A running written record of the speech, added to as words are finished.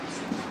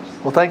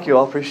Well, thank you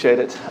all. Appreciate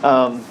it.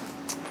 My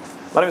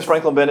name is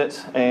Franklin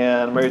Bennett,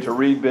 and I'm married to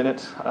Reed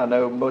Bennett. I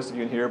know most of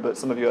you in here, but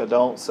some of you I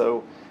don't.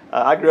 So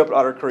I grew up at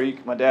Otter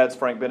Creek. My dad's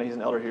Frank Bennett. He's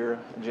an elder here.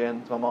 And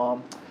Jen is my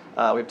mom.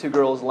 We have two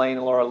girls, Lane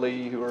and Laura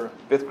Lee, who are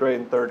 5th grade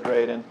and 3rd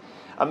grade. And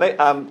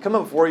I'm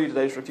coming before you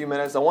today for a few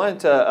minutes. I wanted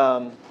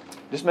to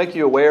just make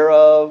you aware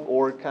of,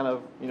 or kind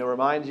of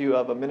remind you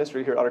of a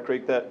ministry here at Otter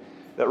Creek that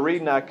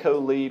Reed and I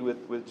co-lead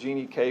with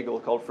Jeannie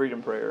Cagle called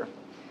Freedom Prayer.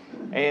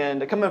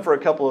 And I come in for a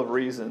couple of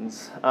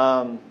reasons.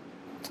 I'll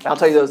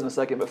tell you those in a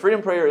second. But Freedom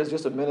Prayer is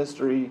just a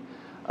ministry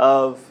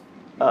of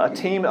a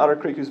team at Otter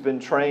Creek who's been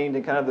trained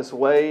in kind of this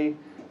way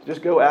to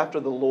just go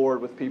after the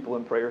Lord with people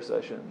in prayer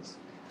sessions.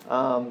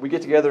 We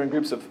get together in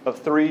groups of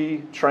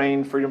 3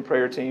 trained Freedom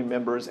Prayer team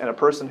members and a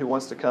person who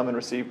wants to come and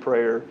receive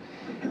prayer.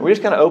 And we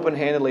just kind of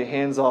open-handedly,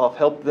 hands-off,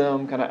 help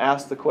them kind of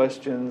ask the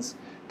questions,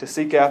 to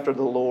seek after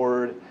the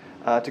Lord,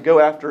 to go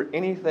after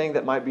anything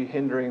that might be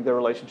hindering their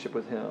relationship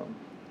with Him.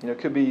 It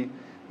could be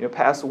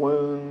past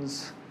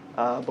wounds,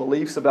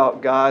 beliefs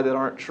about God that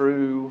aren't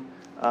true,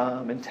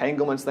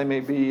 entanglements they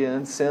may be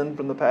in, sin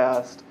from the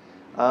past,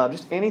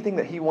 just anything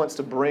that He wants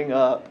to bring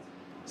up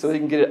so that He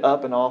can get it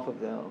up and off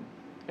of them.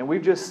 And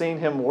we've just seen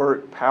Him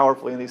work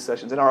powerfully in these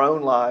sessions, in our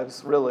own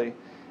lives, really.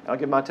 And I'll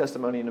give my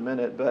testimony in a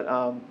minute, but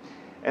and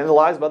the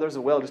lives of others as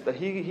well, just that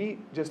He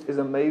just is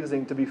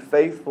amazing to be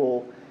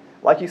faithful,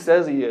 like He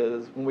says He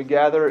is, when we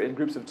gather in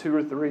groups of 2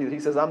 or 3, that He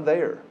says, I'm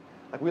there.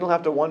 Like, we don't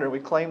have to wonder. We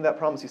claim that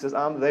promise. He says,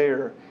 I'm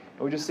there. And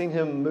we've just seen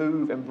Him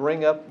move and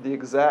bring up the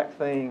exact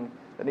thing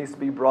that needs to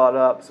be brought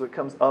up so it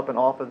comes up and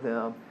off of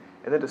them.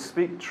 And then to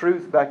speak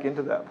truth back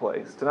into that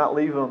place. To not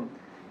leave them,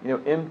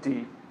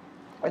 empty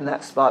in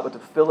that spot, but to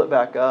fill it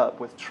back up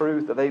with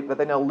truth that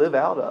they now live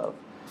out of.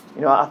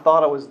 I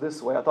thought I was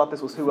this way. I thought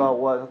this was who I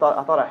was. I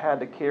thought I had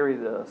to carry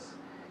this.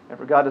 And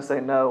for God to say,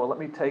 no, well, let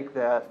me take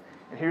that.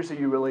 And here's who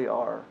you really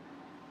are.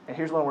 And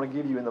here's what I want to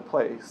give you in the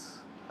place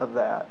of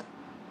that.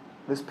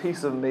 This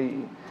piece of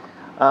me.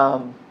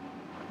 And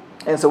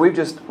so we've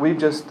just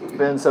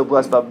been so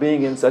blessed by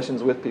being in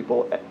sessions with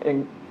people,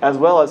 and as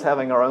well as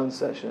having our own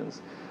sessions.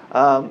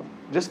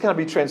 Just kind of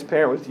be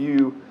transparent with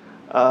you.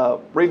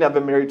 Reed and I have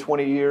been married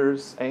 20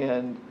 years,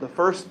 and the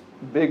first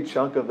big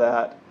chunk of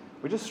that,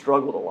 we just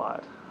struggled a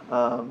lot.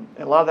 And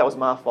a lot of that was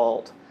my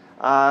fault.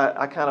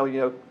 I kind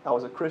of, I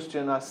was a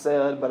Christian, I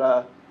said,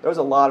 but there was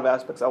a lot of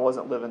aspects I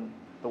wasn't living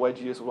the way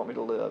Jesus would want me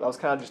to live. I was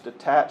kind of just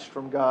detached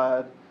from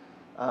God.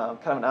 Kind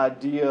of an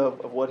idea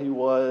of what He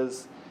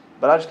was,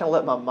 but I just kind of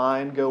let my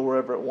mind go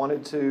wherever it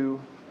wanted to,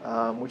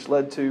 which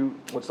led to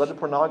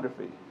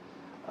pornography,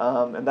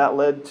 and that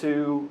led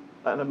to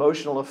an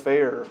emotional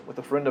affair with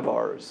a friend of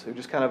ours who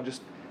just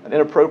an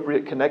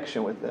inappropriate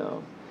connection with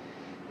them,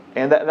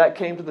 and that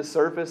came to the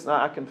surface. And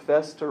I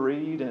confessed to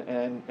Reed,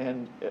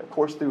 and of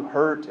course through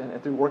hurt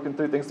and through working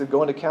through things, through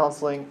going to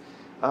counseling,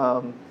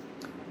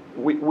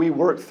 we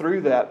worked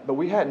through that, but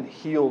we hadn't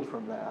healed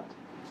from that.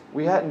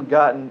 We hadn't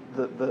gotten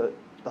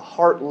the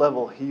heart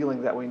level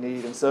healing that we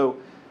need. And so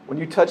when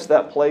you touch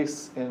that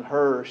place in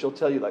her, she'll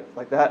tell you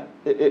like that,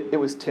 it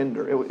was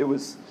tender. It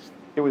was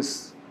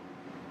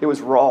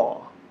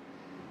raw.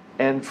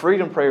 And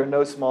Freedom Prayer in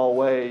no small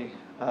way,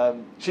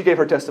 she gave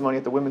her testimony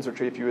at the women's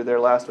retreat if you were there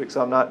last week,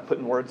 so I'm not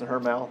putting words in her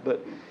mouth,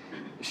 but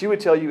she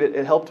would tell you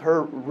it helped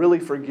her really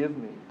forgive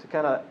me, to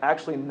kind of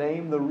actually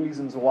name the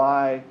reasons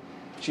why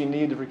she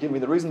needed to forgive me,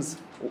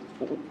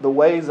 the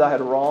ways I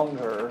had wronged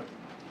her,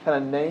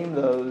 kind of name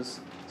those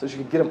so she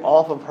could get them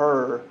off of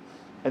her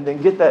and then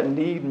get that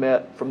need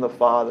met from the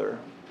Father.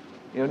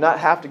 Not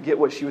have to get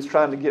what she was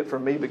trying to get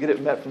from me, but get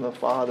it met from the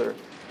Father.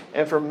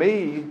 And for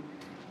me,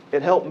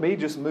 it helped me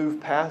just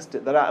move past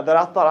it, that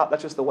I thought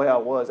that's just the way I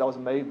was. I was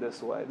made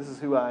this way. This is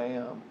who I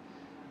am.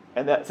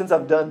 And that since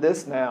I've done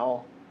this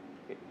now,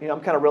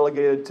 I'm kind of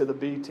relegated to the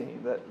B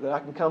team, that I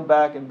can come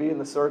back and be in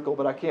the circle,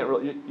 but I can't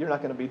really, you're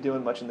not going to be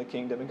doing much in the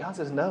kingdom. And God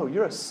says, no,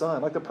 you're a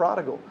son, like the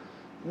prodigal.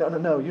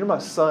 No, you're my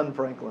son,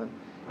 Franklin.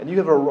 And you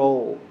have a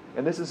role,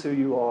 and this is who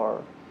you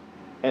are.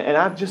 And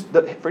I've just,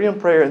 the Freedom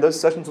Prayer and those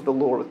sessions with the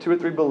Lord, with 2 or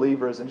 3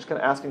 believers, and just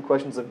kind of asking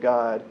questions of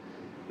God,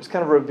 just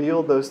kind of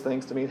revealed those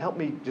things to me and helped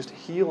me just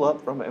heal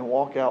up from it and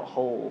walk out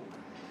whole.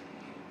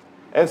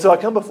 And so I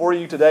come before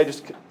you today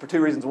just for 2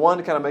 reasons. One,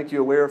 to kind of make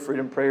you aware of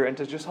Freedom Prayer, and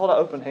to just hold out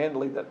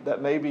open-handedly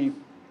that maybe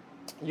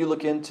you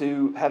look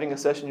into having a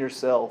session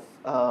yourself.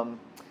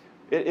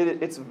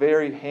 It's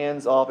very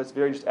hands-off. It's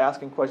very just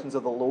asking questions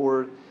of the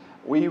Lord.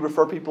 We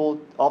refer people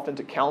often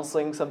to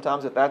counseling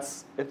sometimes if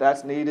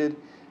that's needed.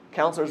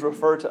 Counselors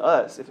refer to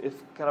us if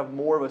kind of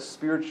more of a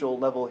spiritual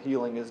level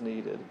healing is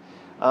needed.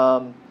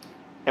 And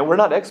we're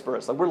not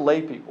experts. We're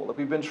lay people.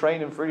 We've been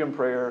trained in Freedom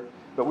Prayer,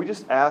 but we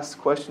just ask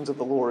questions of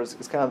the Lord.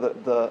 It's kind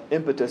of the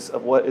impetus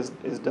of what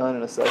is done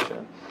in a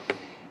session.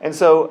 And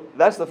so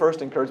that's the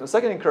first encouragement.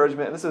 Second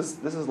encouragement, and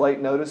this is late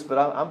notice, but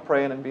I'm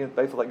praying and being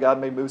faithful that God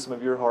may move some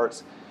of your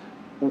hearts.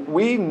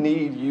 We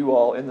need you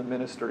all in the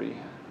ministry.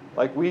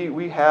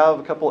 We have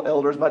a couple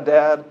elders. My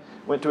dad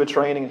went to a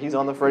training, and he's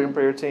on the Freedom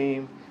Prayer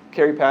team.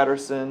 Kerry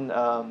Patterson,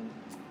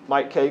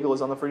 Mike Cagle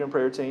is on the Freedom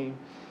Prayer team.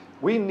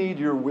 we need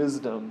your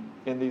wisdom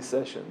in these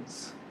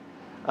sessions.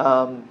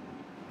 And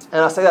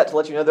I say that to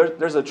let you know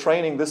there's a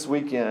training this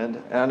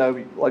weekend, and I know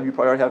a lot of you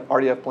probably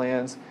already have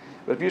plans,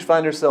 but if you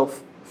find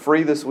yourself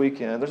free this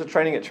weekend, there's a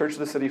training at Church of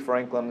the City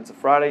Franklin. It's a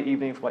Friday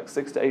evening from like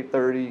 6 to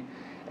 8:30,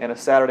 and a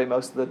Saturday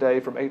most of the day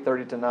from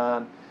 8:30 to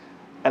 9.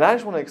 And I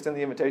just want to extend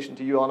the invitation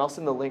to you all, and I'll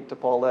send the link to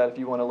Paulette if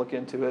you want to look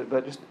into it,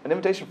 but just an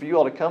invitation for you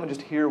all to come and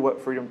just hear what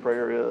Freedom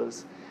Prayer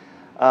is,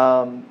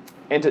 and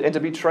to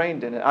be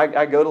trained in it.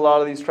 I go to a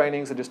lot of these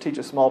trainings and just teach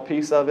a small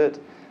piece of it,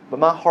 but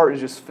my heart is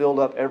just filled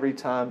up every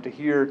time to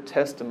hear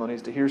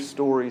testimonies, to hear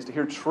stories, to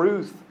hear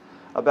truth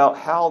about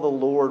how the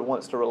Lord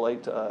wants to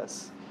relate to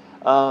us.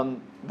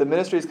 The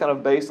ministry is kind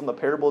of based on the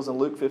parables in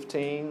Luke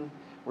 15,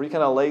 where he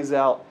kind of lays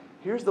out,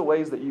 here's the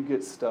ways that you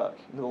get stuck.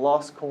 The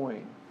lost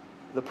coin,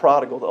 the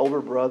prodigal, the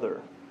older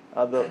brother,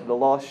 the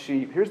lost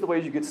sheep. Here's the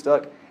ways you get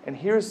stuck, and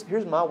here's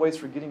my ways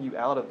for getting you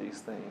out of these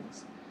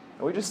things.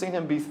 And we've just seen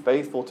him be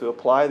faithful to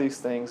apply these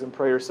things in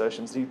prayer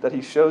sessions that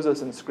he shows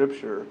us in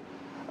Scripture,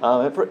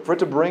 and for it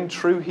to bring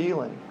true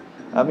healing.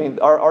 I mean,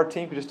 our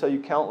team could just tell you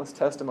countless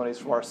testimonies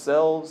from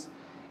ourselves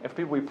and from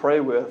people we pray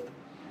with.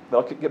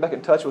 They'll get back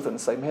in touch with it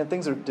and say, man,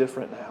 things are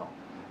different now.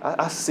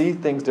 I see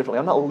things differently.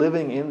 I'm not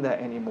living in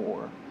that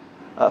anymore.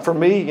 For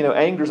me,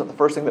 anger is not the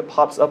first thing that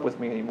pops up with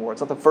me anymore.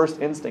 It's not the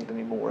first instinct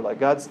anymore. Like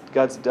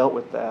God's dealt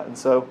with that, and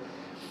so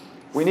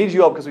we need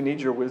you all because we need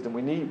your wisdom.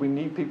 We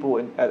need people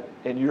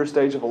in your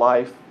stage of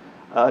life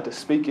to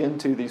speak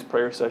into these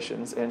prayer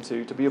sessions and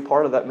to be a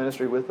part of that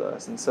ministry with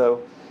us. And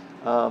so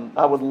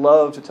I would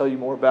love to tell you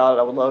more about it.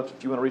 I would love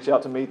if you want to reach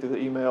out to me through the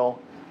email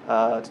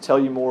to tell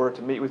you more,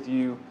 to meet with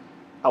you.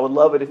 I would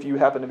love it if you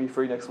happen to be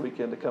free next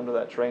weekend to come to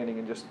that training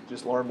and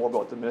just learn more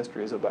about what the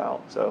ministry is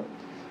about. So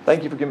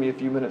thank you for giving me a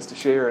few minutes to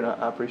share, and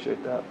I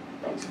appreciate that.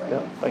 Thanks,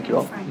 Franklin. Yeah, thank you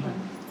all.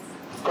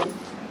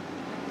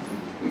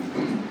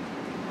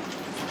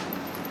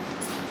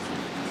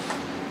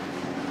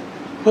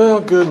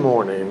 Well, good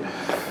morning.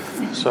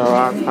 So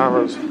I don't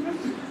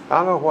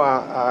know why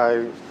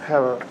I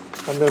have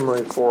a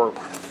memory for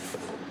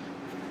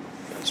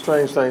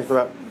strange things,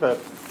 but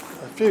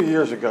a few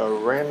years ago,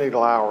 Randy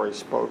Lowry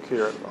spoke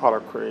here at Otter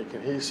Creek,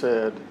 and he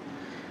said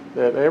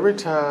that every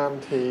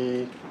time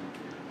he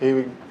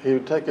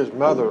would take his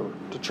mother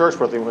to church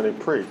with him when he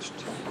preached,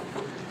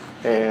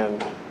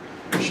 and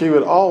she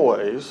would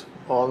always,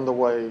 on the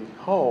way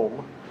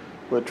home,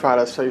 would try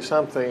to say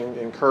something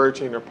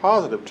encouraging or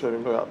positive to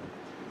him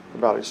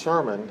about his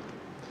sermon.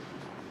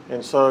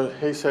 And so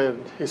he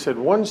said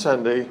one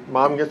Sunday,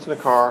 Mom gets in the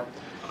car,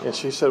 and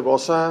she said, well,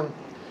 son,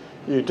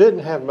 you didn't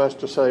have much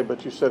to say,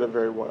 but you said it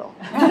very well.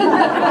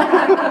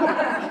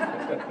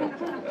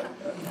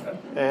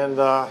 And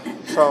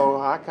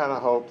so I kind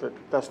of hope that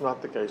that's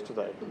not the case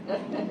today.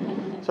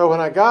 So when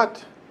I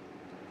got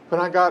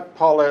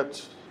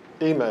Paulette's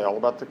email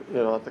about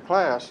the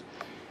class,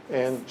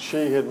 and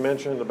she had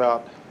mentioned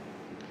about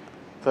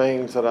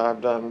things that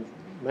I've done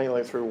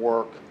mainly through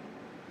work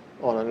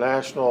on a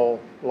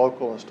national,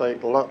 local, and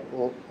state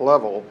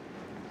level,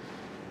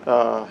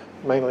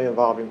 mainly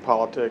involving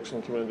politics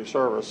and community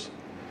service,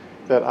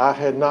 that I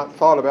had not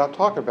thought about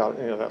talking about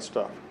any of that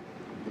stuff.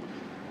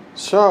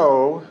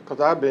 So, because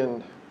I've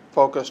been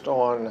focused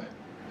on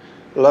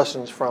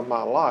lessons from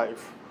my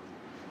life,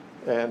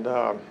 and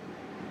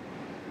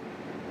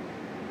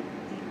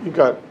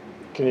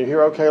can you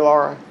hear okay,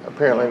 Laura?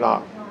 Apparently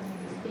not.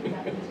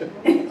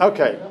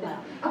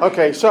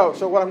 Okay,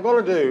 so what I'm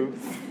going to do,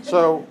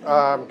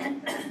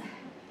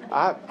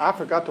 I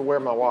forgot to wear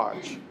my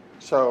watch.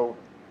 So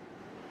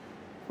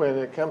when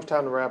it comes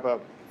time to wrap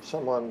up,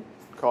 someone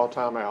call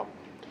timeout.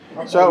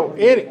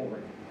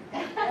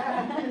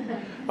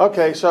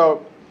 Okay,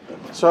 so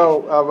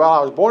well,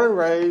 I was born and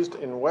raised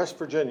in West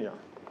Virginia.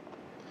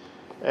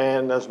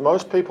 And as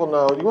most people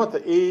know, you know what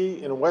the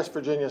E in West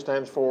Virginia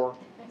stands for?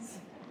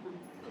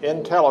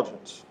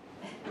 Intelligence.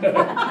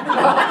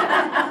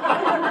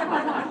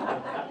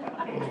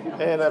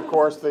 And of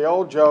course, the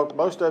old joke,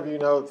 most of you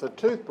know that the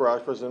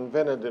toothbrush was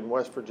invented in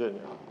West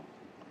Virginia.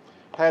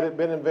 Had it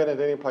been invented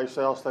anyplace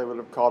else, they would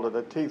have called it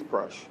a teeth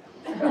brush.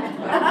 And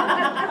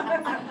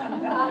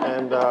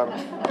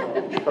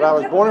but I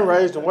was born and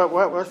raised in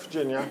West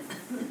Virginia,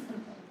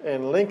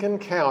 in Lincoln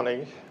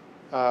County.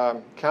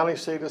 County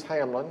seat is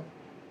Hamlin.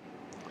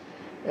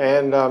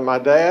 And my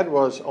dad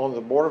was on the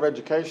Board of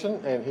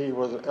Education, and he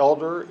was an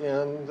elder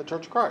in the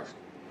Church of Christ.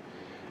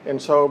 And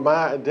so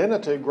my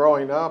identity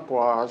growing up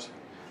was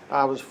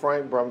I was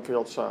Frank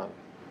Brumfield's son.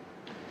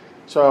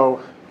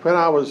 So when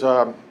I was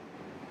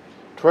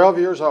 12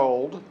 years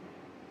old,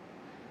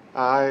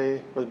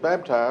 I was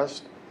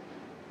baptized.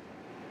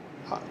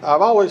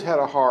 I've always had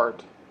a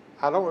heart.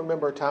 I don't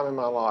remember a time in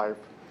my life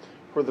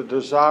where the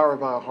desire of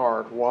my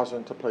heart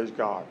wasn't to please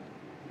God.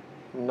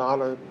 I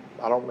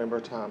don't remember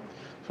a time.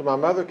 So my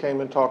mother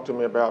came and talked to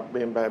me about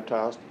being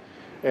baptized,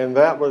 and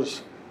I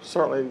was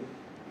certainly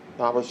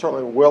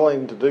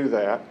willing to do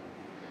that.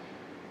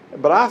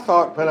 But I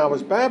thought when I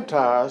was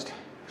baptized,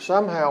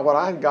 somehow what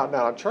I had gotten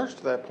out of church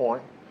to that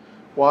point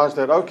was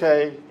that,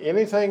 okay,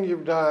 anything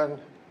you've done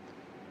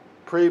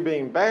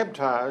pre-being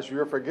baptized,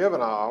 you're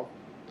forgiven of.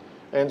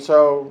 And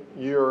so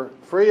you're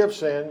free of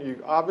sin.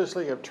 You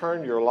obviously have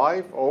turned your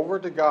life over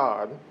to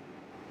God.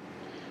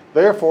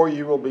 Therefore,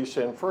 you will be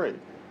sin-free.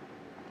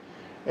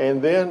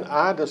 And then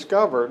I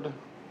discovered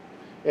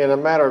in a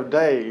matter of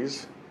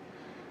days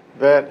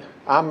that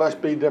I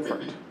must be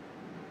different.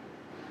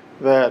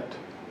 That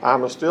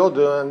I'm still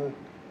doing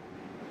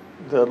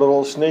the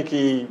little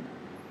sneaky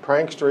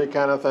prankstery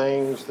kind of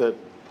things that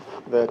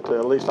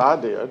at least I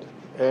did.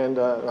 And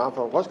I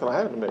thought, what's going to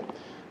happen to me?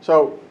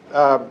 So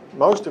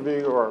most of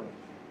you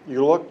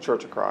look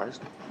Church of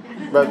Christ,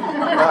 but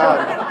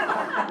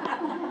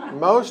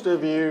most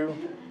of you,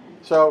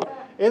 so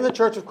in the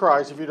Church of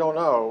Christ, if you don't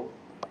know,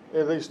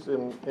 at least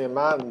in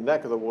my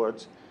neck of the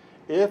woods,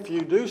 if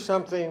you do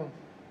something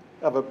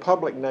of a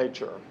public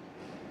nature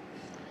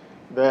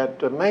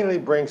that mainly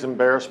brings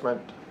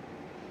embarrassment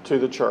to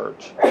the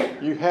church,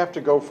 you have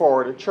to go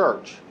forward at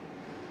church.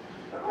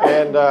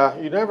 And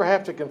you never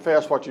have to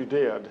confess what you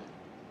did.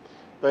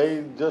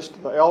 The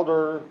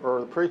elder or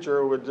the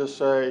preacher would just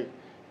say,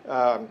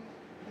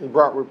 he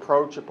brought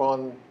reproach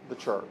upon the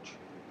church.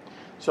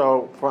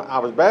 So I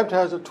was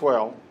baptized at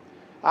 12.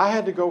 I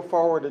had to go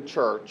forward at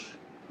church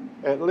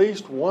at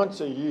least once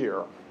a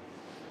year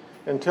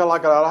until I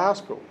got out of high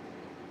school.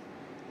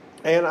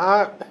 And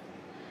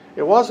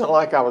it wasn't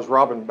like I was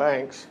robbing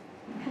banks,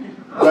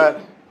 but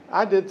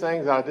I did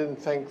things I didn't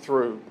think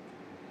through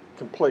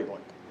completely.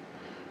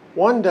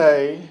 One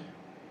day,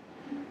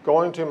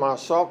 going to my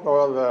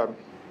sophomore,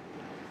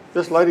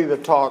 this lady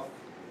that taught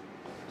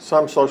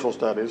some social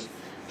studies,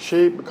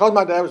 because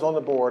my dad was on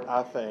the board,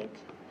 I think,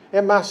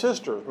 and my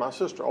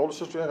older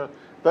sister,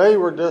 they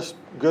were just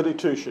goody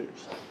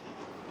two-shoes.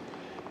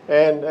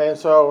 And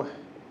so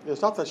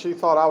it's not that she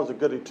thought I was a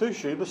goody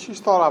two-shoes, but she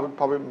thought I was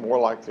probably more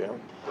like them.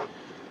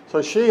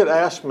 So she had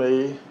asked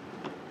me,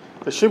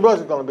 because she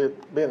wasn't going to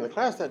be in the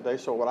class that day,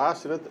 so would I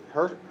sit at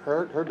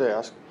her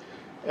desk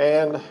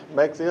and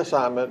make the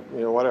assignment,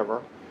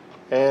 whatever,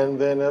 and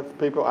then if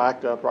people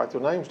act up, write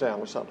their names down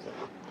or something.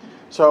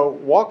 So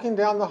walking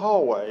down the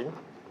hallway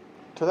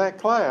to that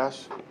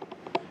class,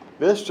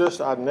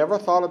 I'd never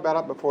thought about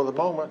it before the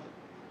moment,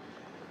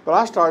 but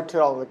I started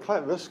telling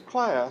this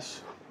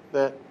class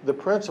that the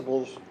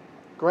principal's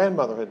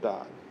grandmother had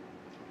died.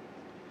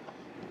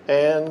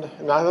 And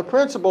now the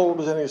principal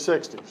was in his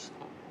 60s.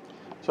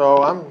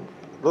 So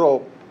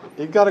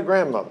he'd got a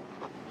grandmother.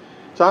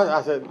 So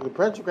I said, the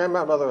principal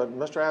grandmother,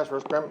 Mr.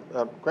 Ashworth's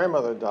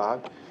grandmother had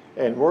died,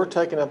 and we're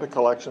taking up a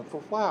collection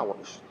for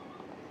flowers.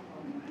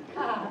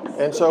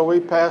 And so we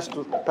passed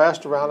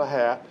around a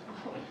hat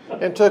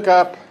and took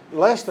up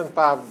less than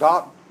 $5,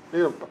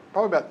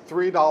 probably about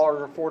 $3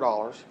 or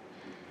 $4.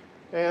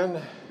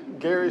 And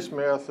Gary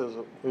Smith,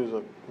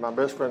 who's my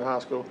best friend in high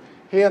school,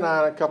 he and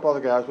I and a couple other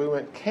guys, we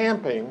went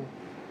camping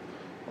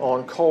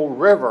on Cold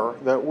River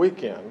that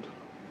weekend.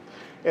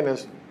 And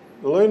as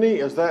loony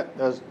as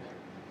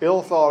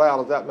ill thought out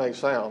as that may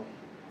sound,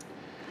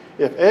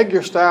 if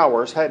Edgar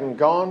Stowers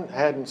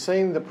hadn't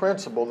seen the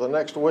principal the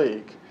next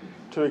week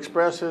to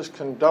express his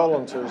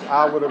condolences,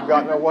 I would have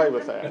gotten away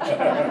with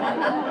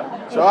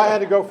that. So I had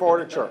to go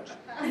forward to church.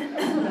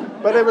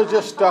 But it was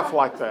just stuff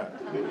like that.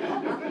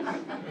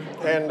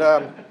 And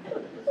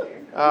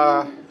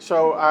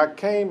so I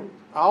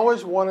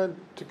always wanted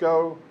to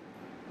go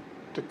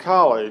to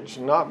college,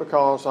 not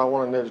because I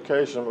wanted an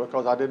education, but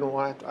because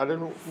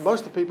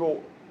most of the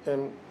people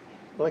in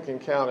Lincoln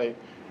County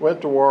went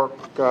to work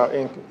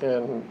in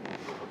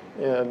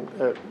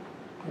the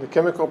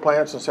chemical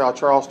plants in South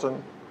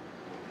Charleston,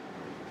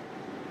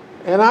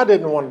 and I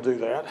didn't want to do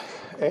that.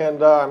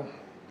 And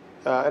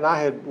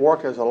I had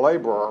worked as a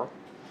laborer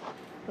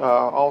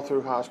all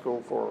through high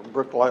school for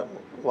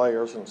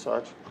bricklayers and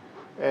such.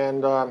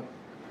 And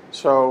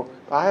so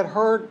I had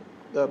heard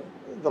the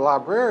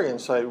librarian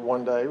say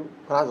one day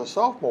when I was a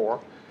sophomore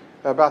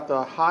about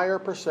the higher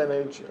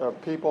percentage of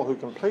people who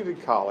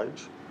completed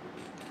college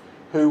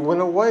who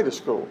went away to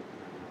school.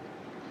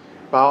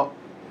 Well,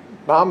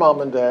 my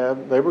mom and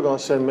dad, they were going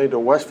to send me to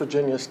West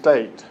Virginia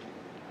State,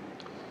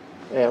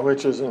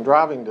 which is in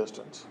driving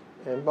distance.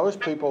 And most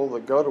people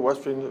that go to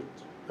West Virginia,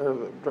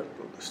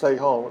 stay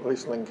home, at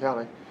least in Lincoln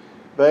County,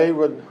 they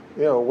would,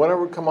 winter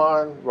would come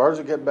on, roads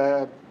would get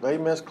bad, they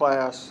miss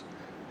class,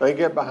 they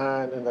get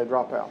behind, and they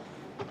drop out.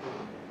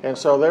 And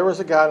so there was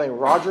a guy named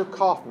Roger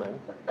Kaufman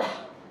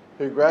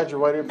who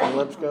graduated from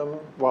Lipscomb.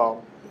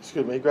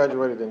 He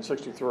graduated in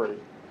 '63.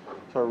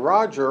 So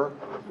Roger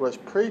was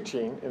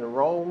preaching in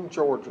Rome,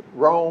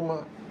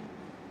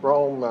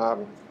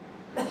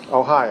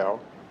 Ohio,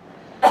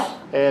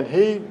 and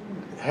he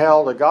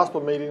held a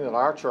gospel meeting at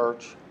our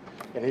church,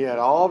 and he had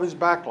all of his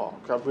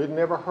backlogs, because we'd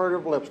never heard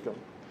of Lipscomb.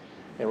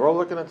 And we're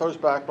looking at those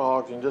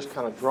backlogs and just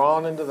kind of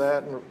drawn into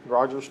that and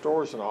Roger's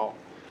stories and all.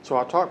 So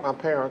I talked my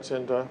parents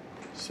into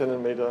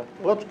sending me to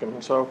Lipscomb.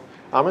 And so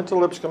I went to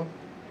Lipscomb.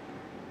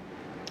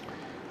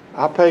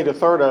 I paid a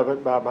third of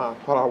it by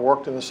what I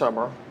worked in the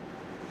summer.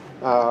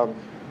 I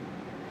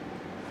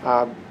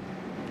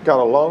got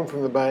a loan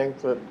from the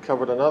bank that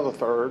covered another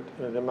third,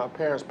 and then my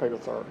parents paid a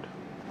third.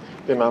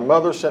 Then my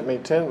mother sent me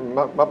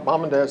my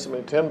mom and dad sent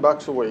me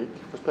 $10 a week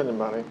for spending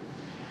money.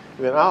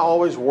 And then I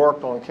always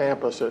worked on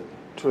campus at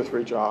 2 or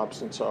 3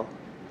 jobs, and so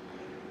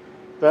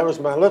that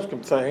was my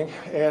Lipscomb thing.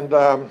 And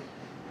okay,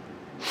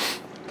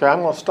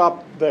 I'm going to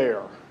stop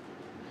there.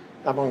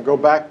 I'm going to go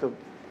back to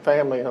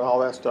family and all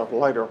that stuff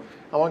later.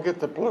 I want to get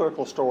the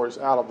political stories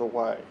out of the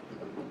way.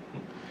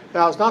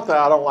 Now, it's not that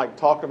I don't like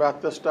talking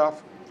about this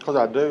stuff, because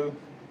I do.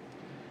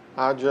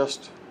 I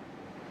just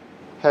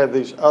had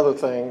these other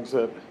things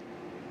that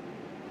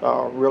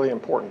are really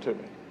important to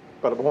me.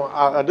 But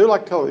I do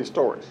like to tell these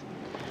stories.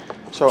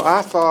 So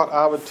I thought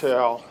I would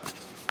tell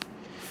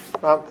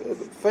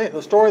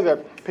the story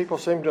that people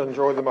seem to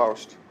enjoy the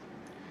most.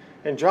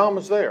 And John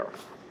was there.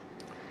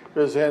 It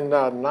was in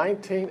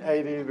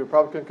 1980, the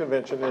Republican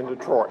Convention in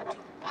Detroit.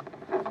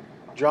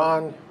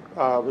 John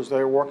was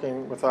there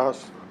working with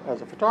us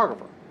as a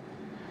photographer.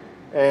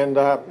 And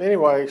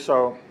anyway,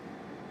 so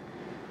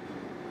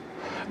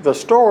the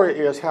story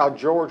is how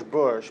George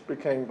Bush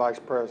became vice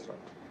president.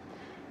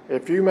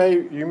 If you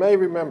may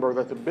remember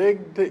that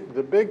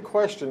the big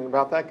question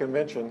about that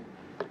convention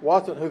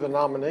wasn't who the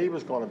nominee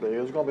was going to be. It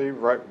was going to be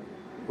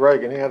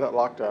Reagan. He had that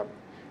locked up.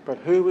 But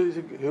who was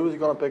he going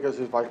to pick as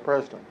his vice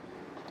president?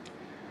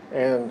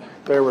 And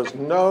there was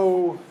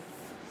no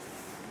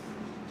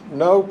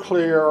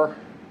clear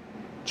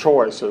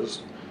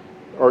choices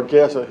or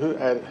guess at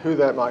who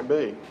that might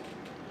be.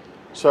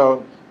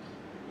 So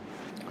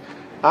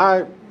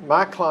my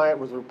client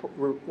was the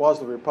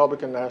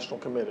Republican National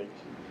Committee.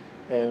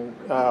 And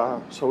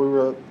so we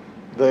were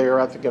there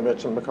at the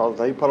convention because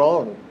they put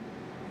on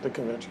the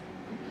convention.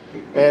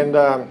 And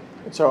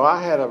so I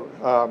had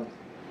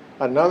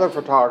another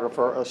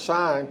photographer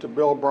assigned to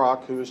Bill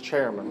Brock, who was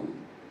chairman,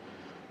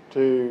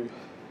 to,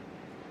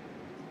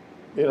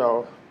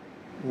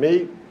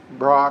 meet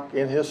Brock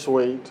in his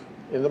suite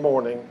in the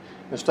morning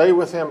and stay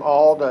with him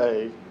all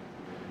day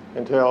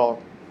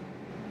until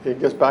he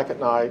gets back at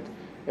night.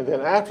 And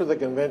then after the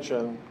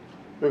convention,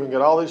 we can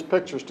get all these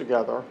pictures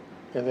together,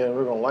 and then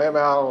we're going to lay them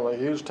out on a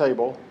huge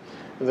table.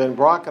 And then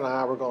Brock and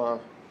I were going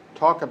to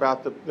talk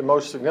about the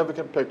most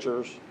significant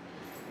pictures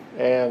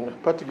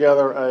and put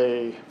together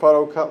a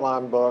photo cut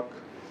line book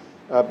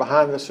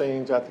behind the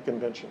scenes at the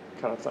convention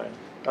kind of thing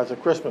as a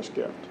Christmas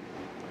gift.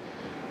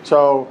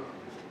 So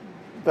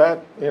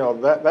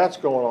that's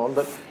going on,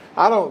 but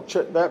I don't.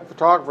 That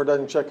photographer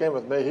doesn't check in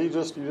with me. You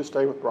just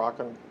stay with Brock,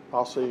 and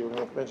I'll see you when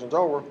the convention's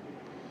over.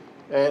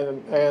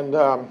 And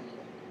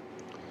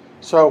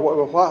so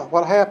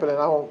what happened, and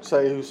I won't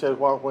say who said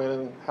what, when,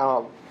 and how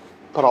I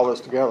put all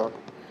this together.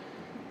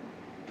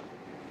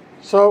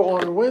 So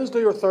on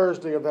Wednesday or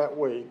Thursday of that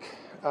week,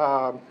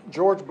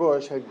 George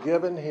Bush had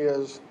given he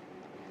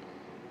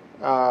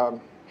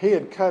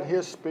had cut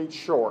his speech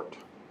short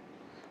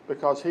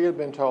because he had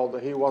been told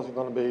that he wasn't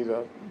going to be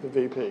the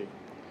VP.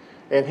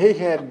 And he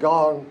had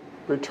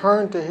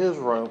returned to his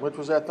room, which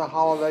was at the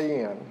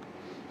Holiday Inn.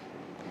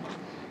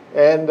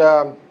 And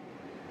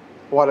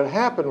what had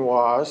happened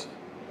was,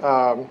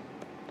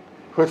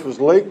 which was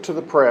leaked to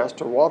the press,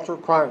 to Walter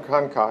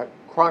Cronkite,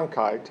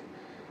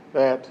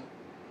 that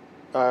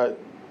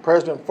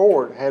President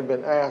Ford had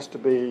been asked to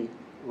be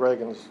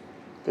Reagan's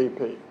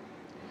VP.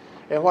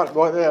 And what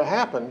had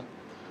happened,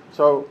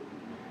 so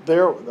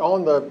there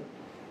on the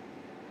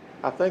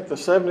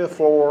 70th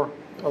floor,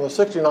 on the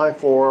 69th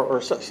floor, or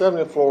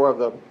 70th floor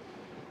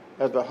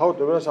at the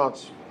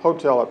Renaissance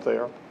Hotel up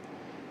there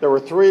were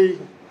 3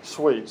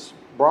 suites.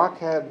 Brock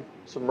had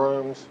some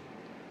rooms,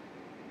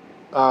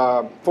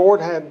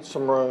 Ford had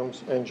some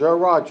rooms, and Joe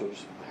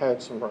Rogers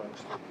had some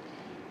rooms.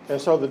 And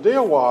so the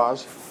deal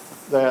was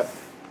that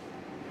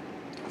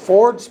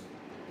Ford's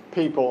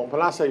people,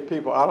 when I say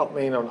people, I don't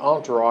mean an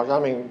entourage, I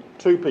mean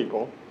 2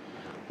 people,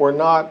 were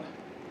not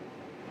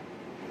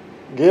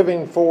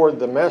giving Ford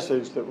the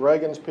message that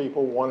Reagan's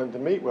people wanted to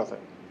meet with him.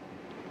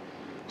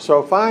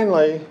 So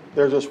finally,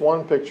 there's this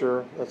one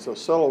picture that's a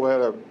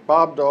silhouette of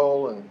Bob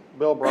Dole and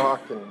Bill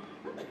Brock and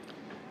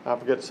I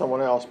forget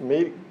someone else,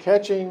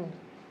 catching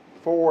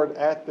Ford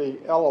at the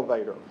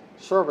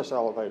service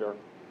elevator,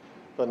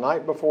 the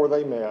night before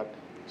they met,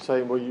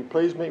 saying, "Will you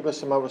please meet with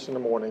some of us in the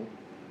morning?"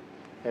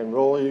 And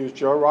we'll use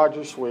Joe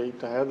Rogers' suite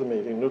to have the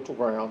meeting, neutral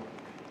ground.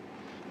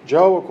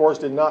 Joe, of course,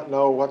 did not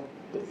know what,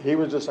 he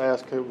was just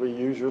asked, could we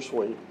use your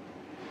suite?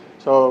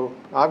 So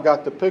I've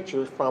got the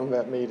pictures from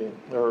that meeting.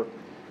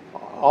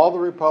 All the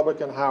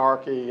Republican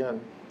hierarchy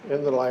and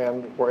in the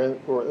land were in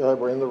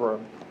the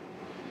room.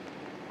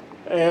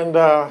 And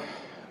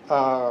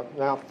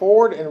now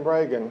Ford and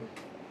Reagan,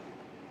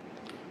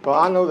 well,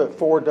 I know that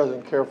Ford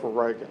doesn't care for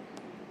Reagan.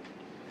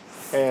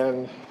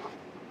 And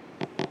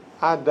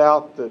I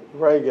doubt that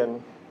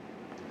Reagan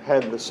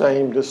had the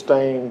same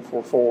disdain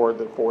for Ford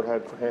that Ford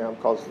had for him,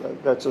 because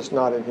that's just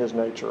not in his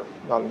nature,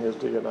 not in his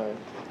DNA.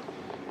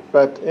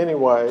 But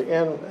anyway,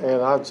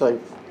 and I'd say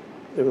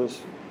it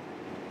was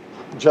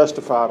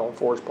justified on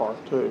Ford's part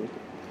too.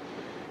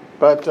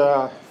 But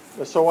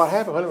so what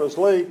happened when it was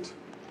leaked?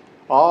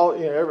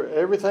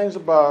 Everything's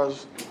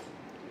abuzz.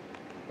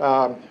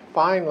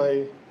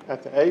 Finally,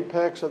 at the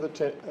apex of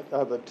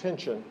the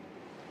tension,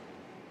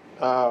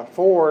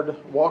 Ford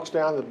walks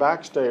down the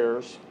back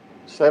stairs,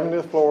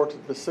 70th floor to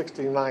the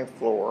 69th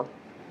floor,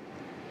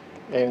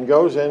 and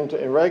goes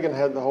into, and Reagan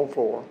had the whole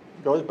floor,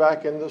 goes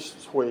back in the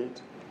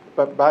suite,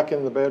 but back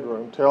in the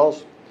bedroom,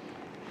 tells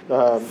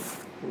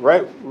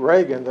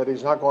Reagan that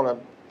he's not going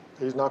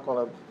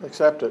to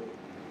accept it.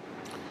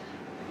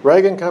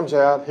 Reagan comes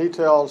out, he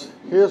tells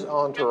his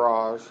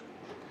entourage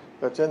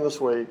that's in the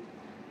suite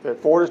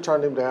that Ford has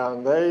turned him down,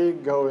 and they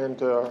go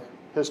into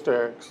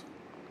hysterics,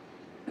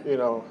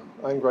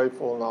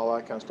 ungrateful and all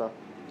that kind of stuff.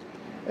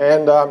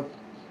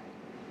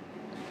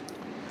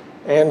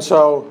 And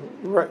so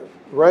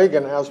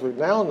Reagan, as we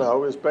now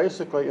know, is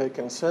basically a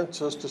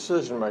consensus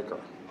decision maker,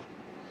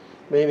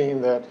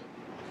 meaning that,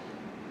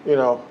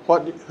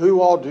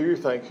 who all do you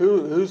think?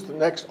 Who's the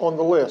next on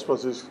the list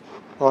was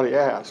what he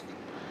asked.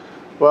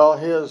 Well,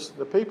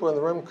 the people in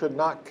the room could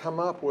not come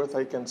up with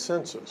a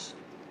consensus.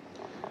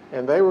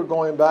 And they were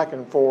going back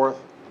and forth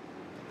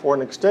for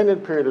an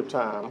extended period of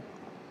time.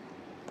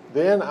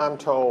 Then I'm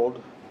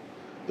told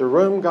the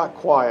room got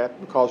quiet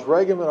because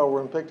Reagan went over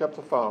and picked up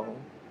the phone.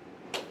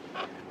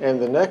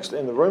 And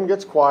the room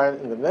gets quiet,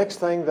 and the next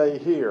thing they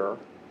hear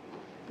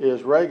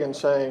is Reagan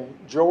saying,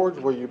 "George,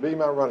 will you be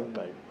my running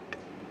mate?"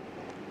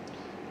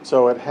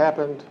 So it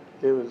happened.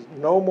 It was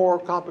no more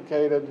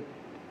complicated.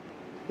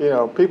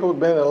 People have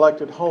been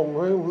elected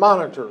homeroom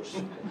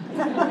monitors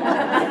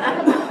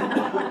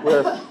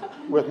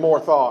with more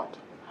thought.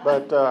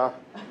 But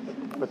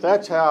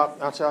that's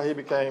how he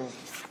became.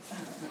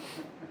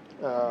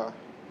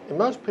 And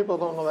most people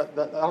don't know that.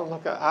 I don't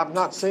know. I've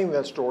not seen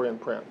that story in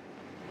print.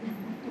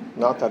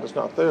 Not that it's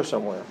not there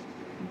somewhere.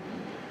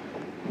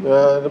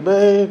 The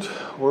debate.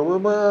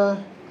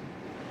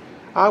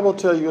 I will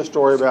tell you a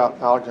story about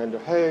Alexander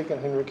Haig and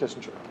Henry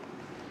Kissinger.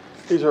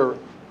 These are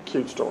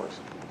cute stories.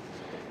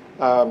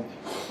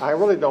 I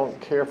really don't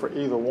care for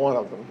either one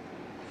of them.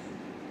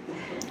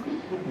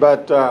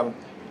 But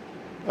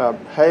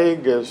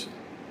Haig is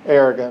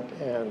arrogant,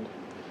 and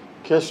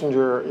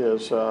Kissinger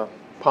is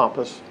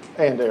pompous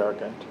and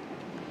arrogant.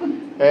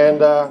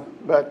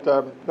 But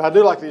I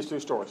do like these two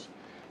stories.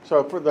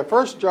 So for the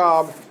first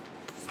job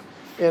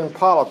in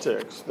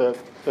politics that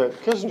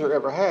Kissinger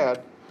ever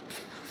had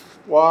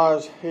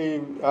was he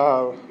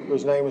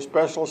was named a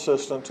special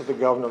assistant to the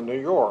governor of New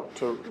York,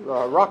 to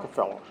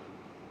Rockefeller.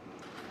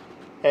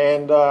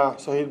 And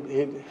so he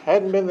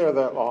hadn't been there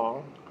that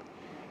long.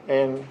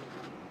 And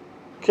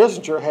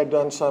Kissinger had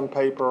done some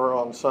paper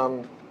on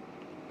some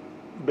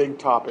big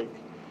topic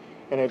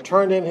and had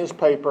turned in his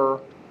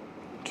paper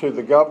to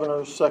the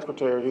governor's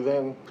secretary, who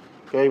then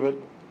gave it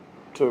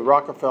to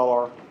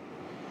Rockefeller.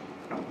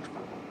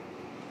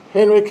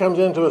 Henry comes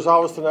into his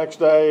office the next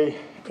day,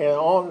 and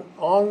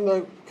on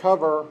the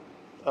cover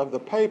of the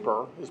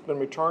paper, it's been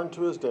returned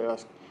to his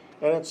desk,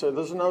 and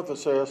there's a note that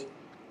says,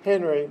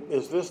 "Henry,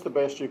 is this the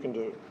best you can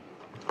do?"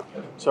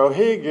 So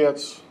he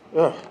gets,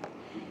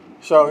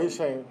 so he's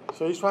saying,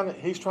 he's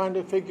trying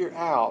to figure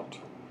out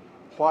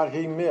what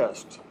he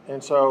missed,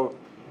 and so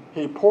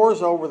he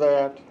pores over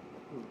that,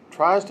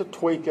 tries to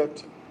tweak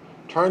it,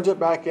 turns it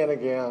back in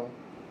again,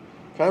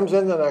 comes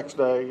in the next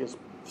day, it's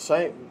the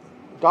same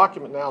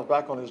document now is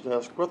back on his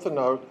desk with the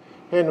note,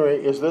 "Henry,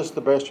 is this the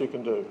best you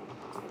can do?"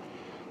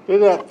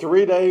 Did that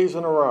 3 days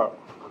in a row.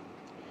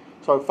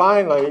 So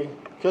finally,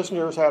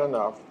 Kissinger's had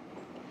enough.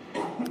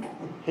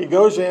 He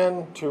goes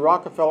in to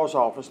Rockefeller's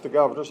office, the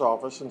governor's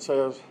office, and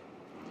says,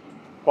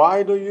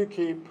 "Why do you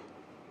keep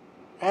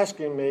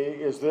asking me,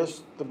 is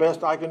this the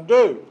best I can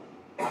do?"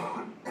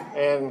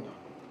 And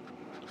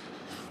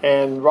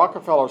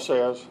Rockefeller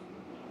says,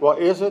 "Well,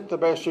 is it the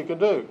best you can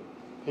do?"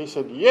 He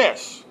said,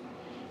 "Yes."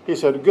 He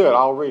said, "Good,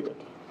 I'll read it."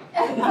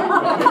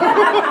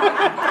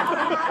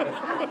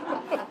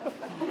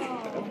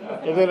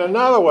 And then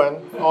another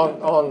one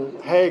on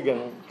Haig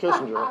and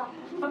Kissinger.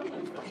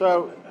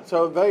 So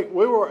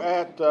we were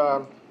at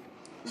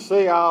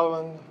Sea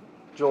Island,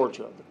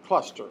 Georgia, the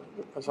cluster,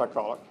 as I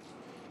call it,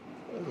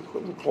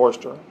 the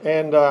cloister.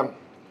 And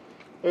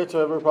it's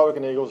a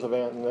Republican Eagles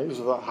event, and these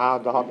are the high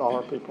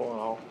dollar people and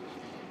all.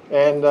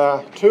 And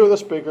two of the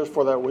speakers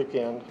for that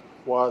weekend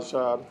was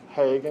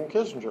Haig and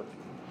Kissinger.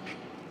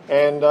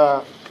 And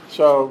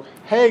so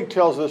Haig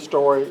tells this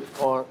story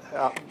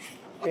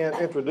in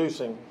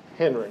introducing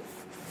Henry.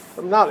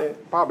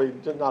 Probably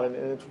not in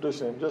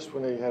introducing him, just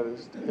when he had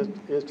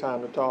his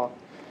time to talk.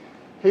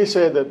 He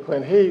said that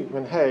when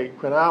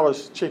I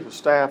was chief of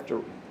staff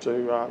to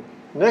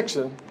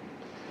Nixon,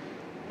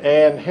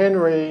 and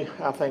Henry,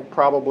 I think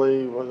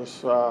probably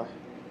was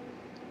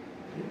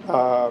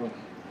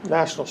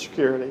national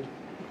security,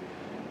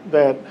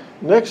 that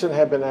Nixon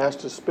had been asked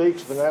to speak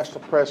to the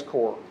National Press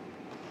Corps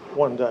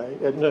one day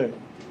at noon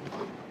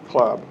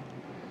club,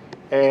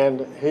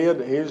 and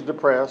he's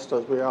depressed,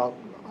 as we all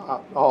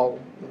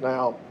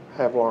now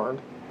have learned.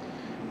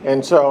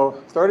 And so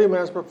 30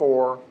 minutes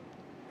before,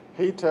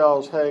 he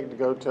tells Haig to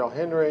go tell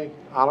Henry,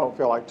 "I don't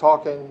feel like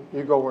talking,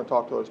 you go over and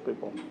talk to those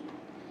people."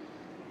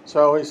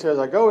 So he says,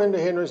 I go into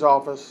Henry's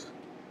office,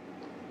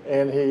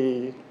 and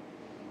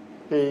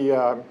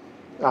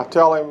I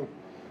tell him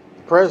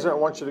the president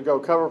wants you to go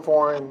cover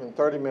for him in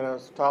 30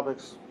 minutes,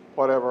 topics,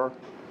 whatever.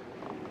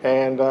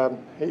 And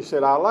he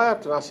said, I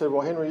laughed, and I said,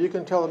 well, Henry, you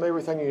can tell them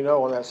everything you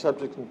know on that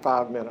subject in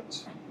 5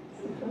 minutes.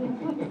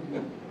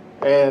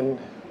 And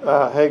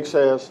Haig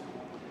says,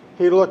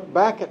 he looked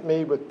back at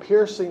me with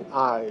piercing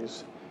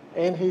eyes,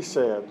 and he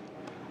said,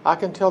 I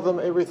can tell them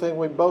everything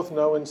we both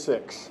know in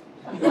 6.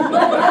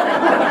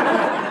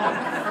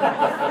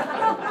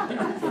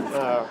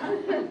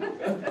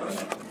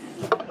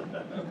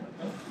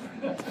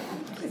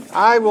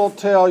 I will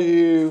tell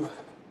you,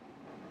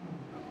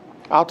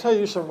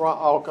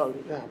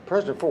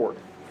 President Ford.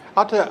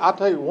 I'll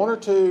tell you 1 or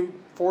 2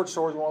 Ford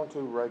stories, 1 or 2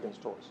 Reagan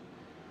stories.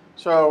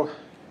 So,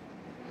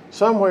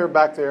 somewhere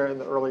back there in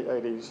the early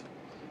 80s,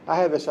 I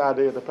had this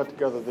idea to put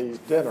together these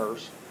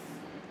dinners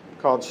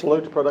called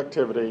Salute to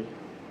Productivity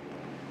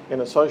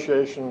in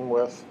association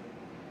with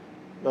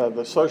the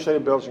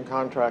Associated Builders and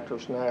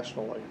Contractors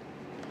nationally.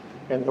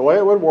 And the way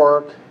it would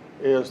work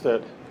is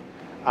that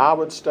I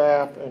would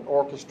staff and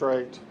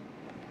orchestrate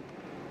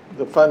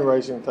the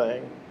fundraising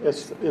thing.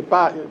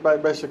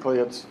 Basically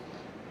it's,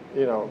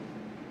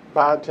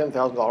 buy a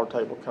 $10,000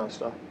 table kind of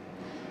stuff.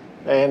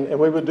 And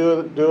we would do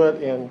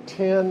it in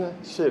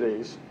 10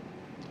 cities.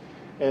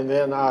 And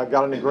then I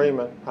got an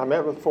agreement. I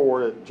met with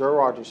Ford at Joe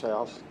Rogers'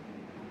 house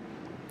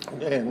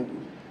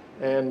and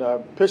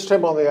pitched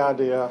him on the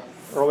idea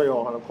early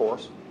on, of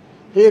course.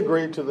 He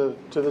agreed to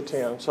the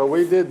 10. So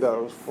we did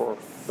those for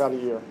about a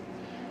year.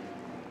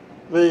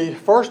 The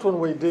first one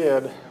we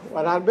did,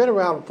 and I'd been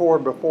around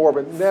Ford before,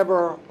 but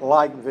never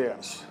like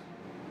this.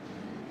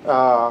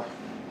 So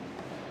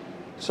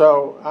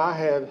I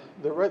had,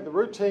 the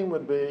routine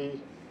would be,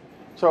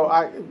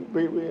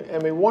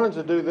 we wanted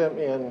to do them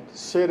in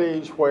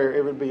cities where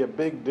it would be a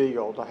big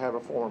deal to have a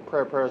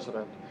former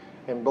president.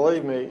 And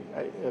believe me,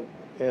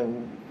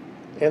 in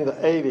the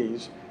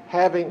 80s,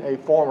 having a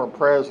former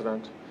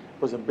president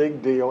was a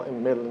big deal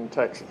in Midland,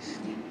 Texas.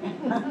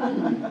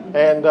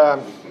 And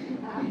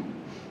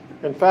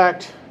in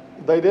fact,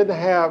 they didn't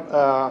have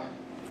a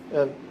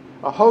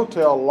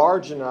hotel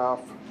large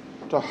enough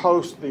to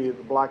host the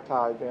black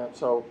tie event.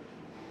 So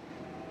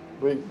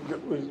we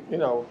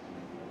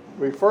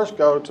first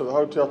go to the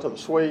hotel, to the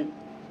suite.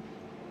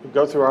 We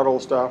go through our little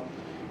stuff.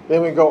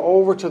 Then we go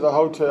over to the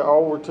hotel,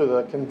 over to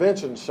the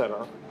convention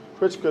center,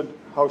 which could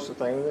host the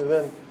thing.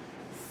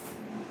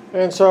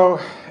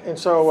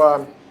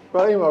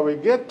 But anyway, we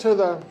get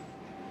to,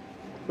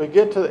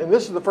 and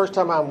this is the first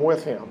time I'm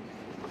with him,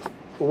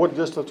 with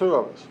just the 2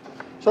 of us.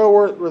 So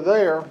we're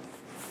there,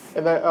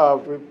 and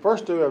we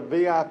first do a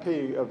VIP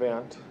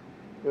event,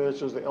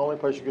 which is the only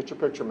place you get your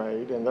picture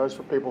made, and those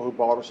for people who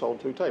bought or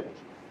sold 2 tables.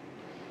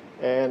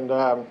 And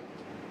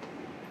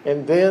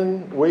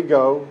then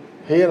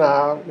he and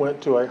I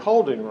went to a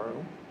holding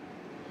room,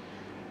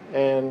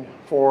 and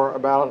for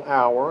about an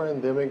hour,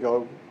 and then we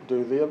go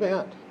do the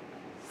event,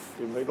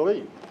 do big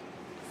lead.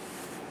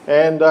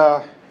 And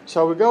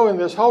so we go in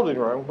this holding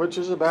room, which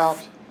is about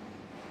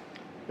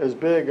as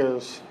big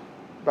as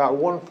about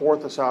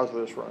 1/4 the size of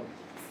this room.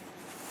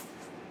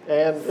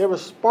 And it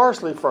was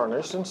sparsely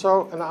furnished, and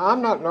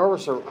I'm not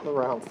nervous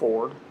around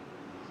Ford.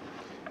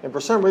 And for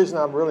some reason,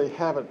 I really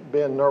haven't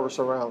been nervous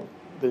around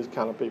these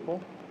kind of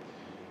people.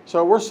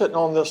 So we're sitting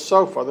on this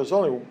sofa. There's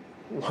only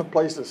one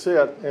place to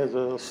sit, is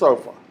a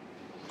sofa.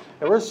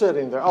 And we're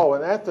sitting there. Oh,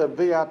 and at the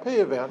VIP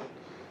event,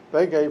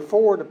 they gave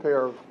Ford a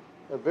pair of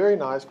very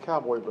nice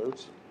cowboy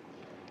boots,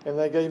 and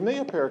they gave me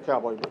a pair of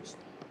cowboy boots.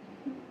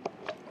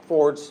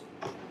 Ford's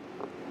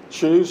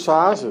shoe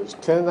size is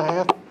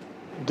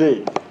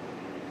 10.5D.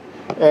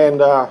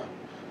 And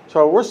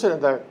so we're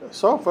sitting at that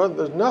sofa.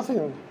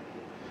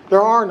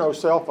 There are no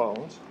cell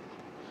phones,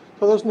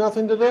 so there's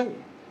nothing to do.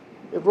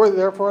 We're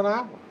there for an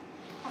hour.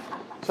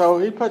 So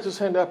he puts his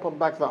hand up on the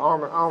back of the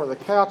arm of the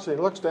couch, and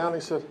he looks down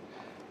and he says,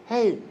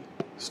 hey,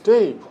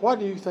 Steve, what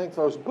do you think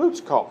those boots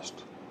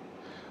cost?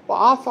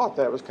 Well, I thought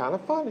that was kind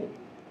of funny,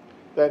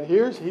 that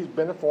he's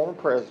been a former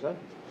president.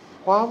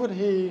 Why would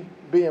he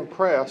be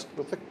impressed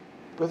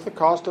with the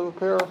cost of a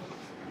pair of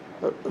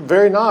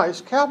very nice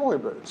cowboy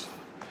boots?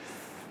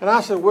 And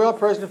I said, well,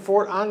 President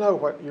Ford, I know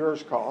what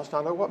yours cost.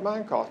 I know what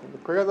mine cost. The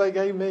pair they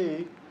gave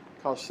me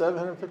cost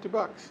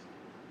 $750.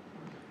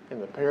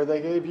 And the pair they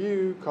gave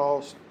you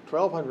cost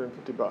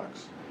 $1,250.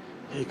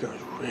 He goes,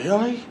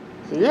 really?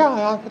 I said, yeah,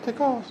 that's what they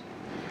cost.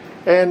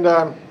 And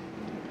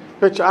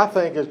which I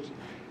think is,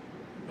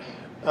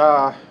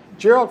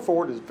 Gerald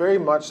Ford is very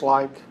much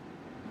like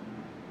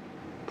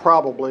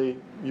probably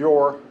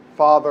your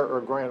father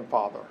or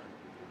grandfather.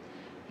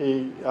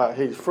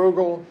 He's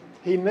frugal.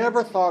 He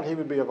never thought he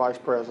would be a vice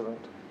president.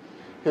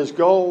 His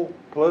goal,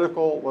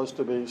 political, was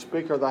to be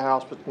Speaker of the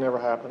House, but it never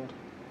happened,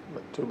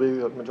 but to be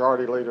the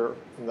majority leader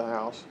in the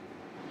House.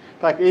 In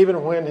fact,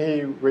 even when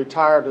he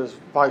retired as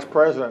vice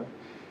president,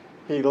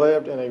 he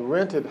lived in a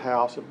rented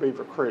house at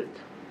Beaver Creek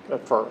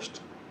at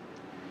first.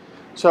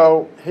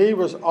 So he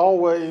was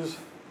always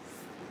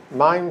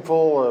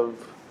mindful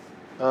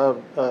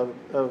of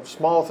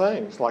small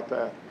things like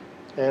that,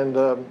 and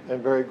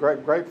very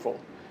grateful.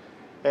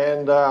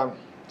 And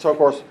so, of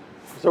course,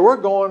 So we're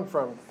going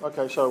from,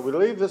 okay, so we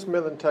leave this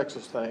Midland,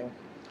 Texas thing,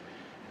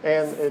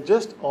 and it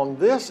just on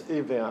this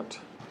event,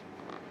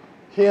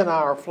 he and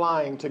I are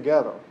flying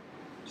together.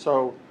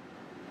 So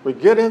we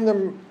get in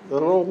the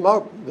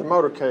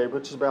motorcade,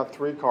 which is about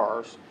 3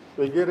 cars.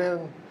 We get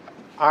in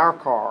our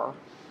car,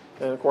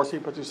 and of course he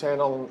puts his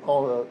hand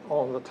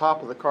on the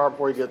top of the car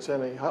before he gets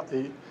in.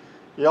 He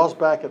yells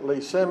back at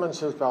Lee Simmons,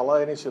 his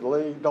valet, and he said,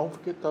 "Lee, don't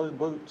forget those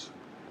boots."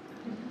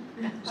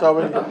 So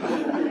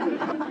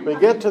we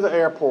get to the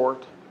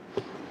airport,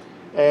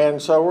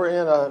 and so we're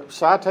in a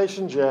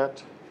Citation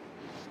jet,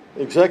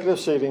 executive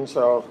seating.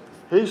 So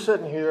he's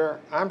sitting here,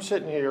 I'm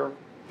sitting here,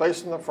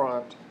 facing the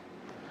front.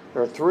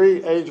 There are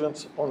 3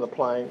 agents on the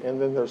plane, and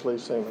then there's Lee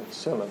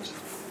Simmons.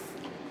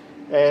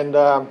 And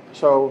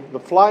so the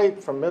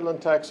flight from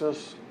Midland,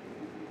 Texas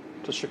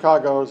to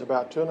Chicago is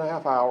about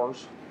 2.5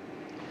 hours.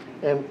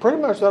 And pretty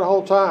much that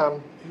whole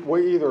time,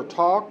 we either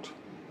talked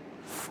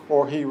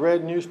or he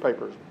read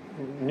newspapers.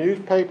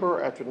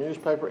 Newspaper after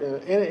newspaper. And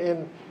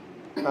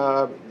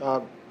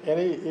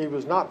he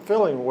was not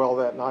feeling well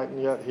that night,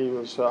 and yet he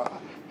was, I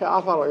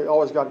thought he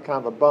always got kind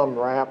of a bum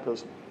rap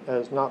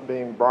as not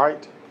being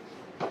bright.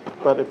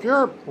 But if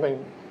you're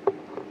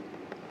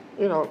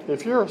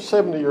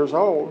 70 years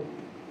old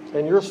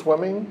and you're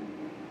swimming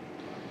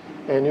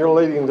and you're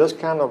leading this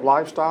kind of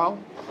lifestyle,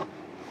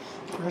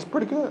 that's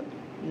pretty good.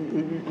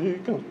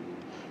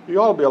 You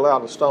ought to be allowed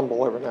to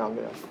stumble every now and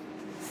then.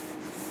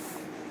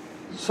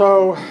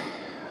 So,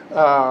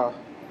 I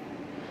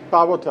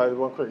will tell you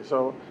one quick.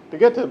 So we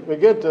get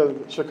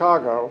to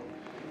Chicago,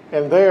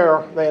 and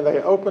there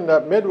they opened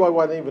up. Midway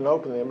wasn't even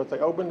open then, but they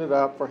opened it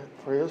up for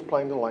his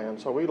plane to land.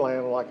 So we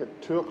landed like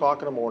at 2:00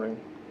 in the morning.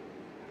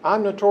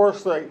 I'm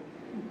notoriously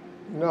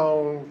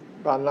known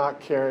by not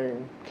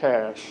carrying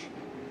cash,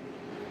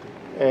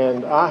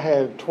 and I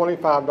had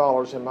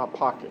 $25 in my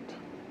pocket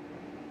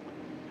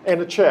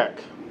and a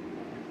check.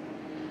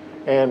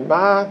 And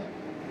my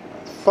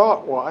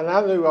thought was, and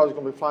I knew I was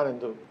going to be flying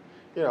into,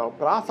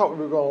 but I thought we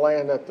were going to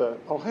land at the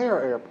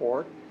O'Hare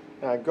airport,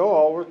 and I'd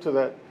go over to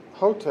that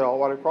hotel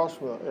right across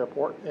from the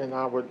airport, and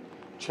I would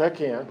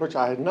check in, which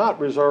I had not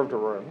reserved a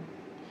room,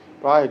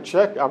 but I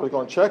was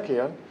going to check in,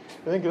 and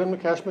then get them to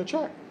cash me a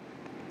check.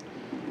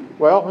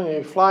 Well, when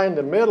you fly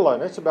into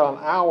Midland, it's about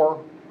an hour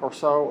or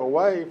so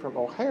away from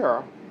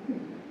O'Hare,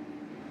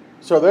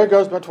 so there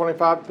goes my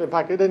 25. In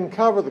fact, it didn't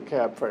cover the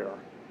cab fare.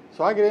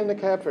 So I get in the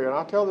cab fare, and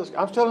I tell this,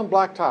 I'm still in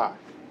black tie.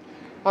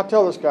 I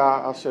tell this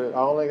guy, I said, I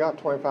only got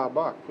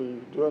 $25. Will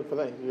you do it for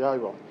that? He said, yeah, he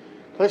will.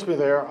 Takes me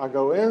there. I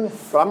go in,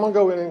 but I'm going to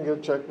go in and get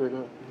a check.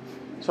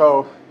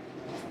 So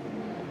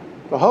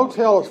the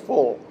hotel is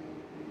full.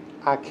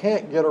 I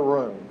can't get a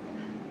room.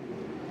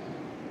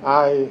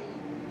 I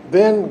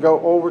then go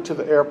over to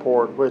the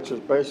airport, which is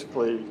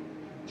basically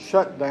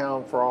shut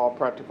down for all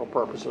practical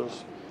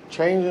purposes,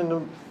 change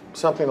into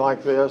something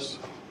like this,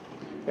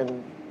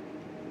 and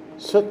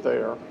sit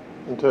there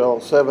until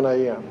 7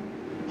 a.m.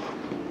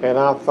 And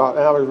I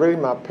was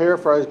reading my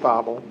paraphrased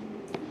Bible,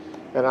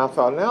 and I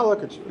thought, now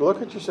look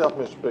at yourself,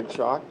 Mr. Big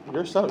Shot.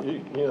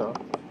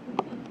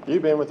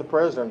 You've been with the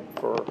president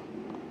for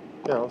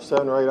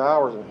 7 or 8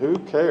 hours, and who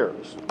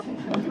cares?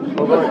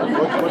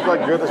 Looks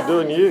like goodness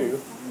doing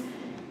you.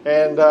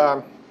 And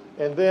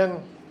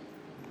then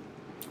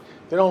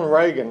on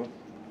Reagan,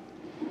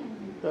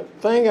 the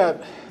thing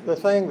that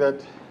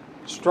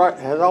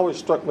has always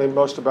struck me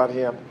most about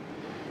him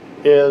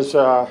is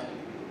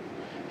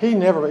he's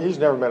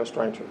never met a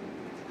stranger.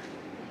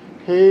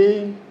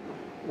 He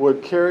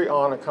would carry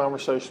on a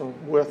conversation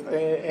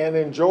and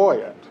enjoy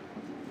it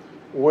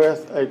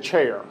with a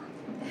chair.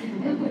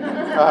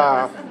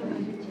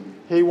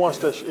 He wants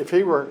to. If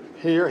he were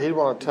here, he'd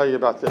want to tell you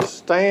about this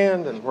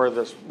stand and where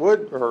this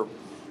wood or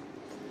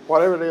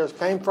whatever it is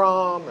came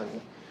from,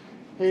 and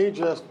he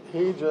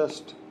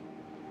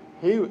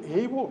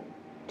will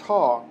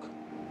talk.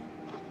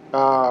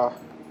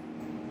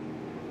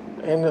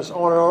 And it's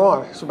on and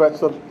on. So, but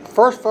the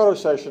first photo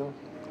session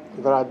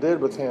that I did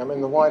with him in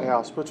the White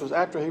House, which was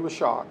after he was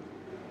shot,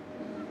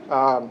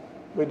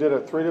 we did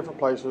it at 3 different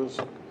places.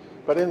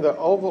 But in the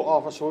Oval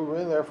Office, we were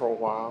in there for a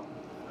while,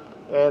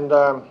 and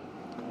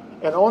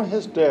on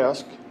his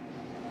desk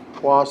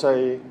was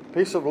a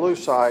piece of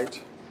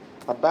lucite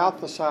about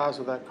the size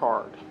of that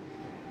card,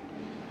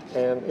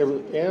 and it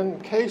was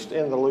encased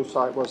in the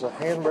lucite was a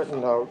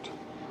handwritten note,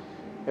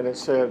 and it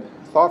said,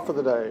 "Thought for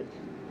the day.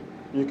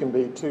 You can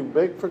be too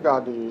big for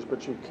God to use,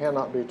 but you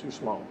cannot be too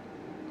small."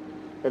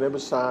 And it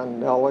was signed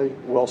Nellie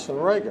Wilson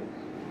Reagan.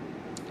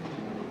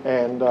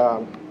 And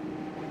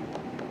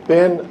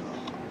then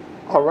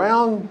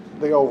around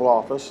the Oval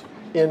Office,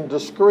 in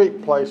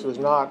discreet places,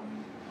 not,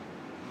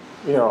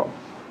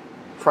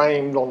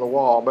 framed on the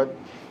wall, but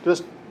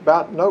just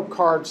about note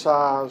card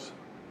size,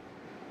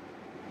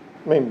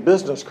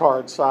 business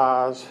card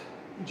size,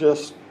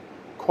 just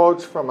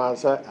quotes from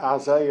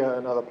Isaiah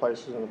and other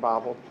places in the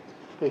Bible.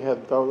 He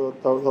had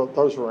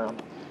those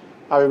around.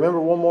 I remember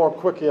one more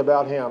quickie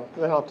about him,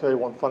 then I'll tell you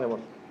one funny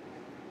one.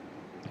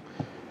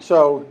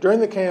 So during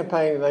the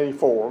campaign in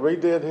 '84, we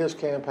did his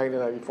campaign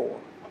in '84,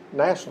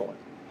 nationally.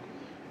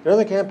 During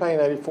the campaign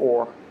in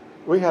 '84,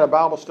 we had a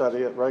Bible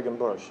study at Reagan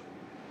Bush.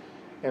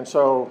 And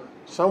so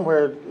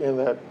somewhere in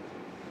that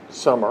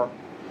summer,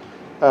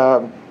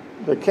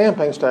 the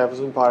campaign staff was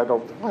invited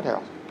over to the White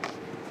House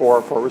for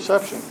a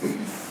reception.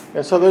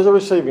 And so there's a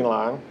receiving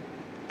line,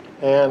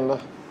 and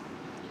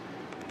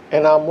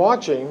I'm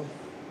watching,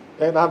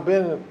 and I've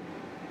been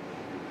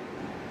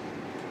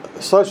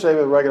associated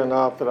with Reagan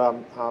enough that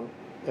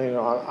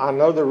I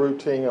know the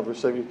routine of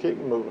receiving, keep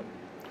moving.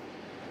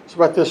 So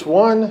about this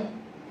one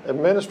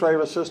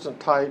administrative assistant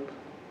type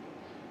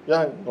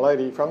young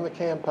lady from the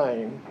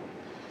campaign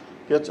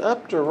gets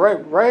up to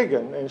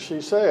Reagan, and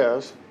she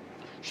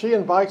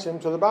invites him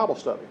to the Bible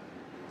study.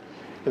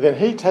 And then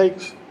he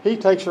takes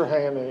her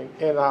hand,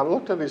 and I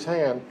looked at his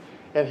hand,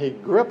 and he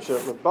grips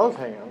it with both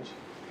hands,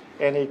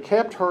 and he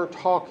kept her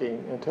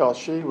talking until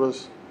she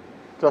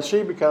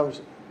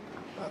becomes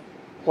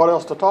what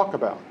else to talk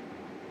about.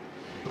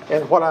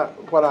 And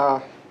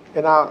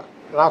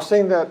I've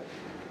seen that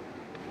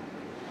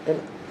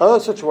in other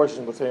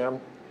situations with him,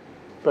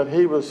 but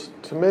he was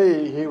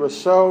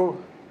so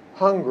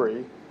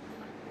hungry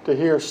to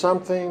hear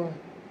something,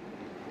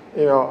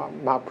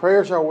 my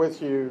prayers are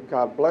with you,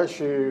 God bless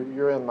you,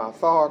 you're in my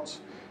thoughts.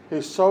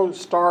 He's so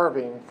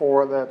starving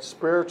for that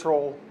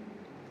spiritual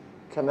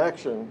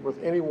connection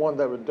with anyone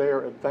that would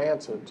dare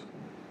advance it,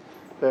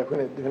 that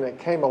when it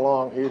came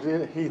along,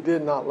 he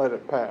did not let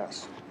it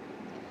pass.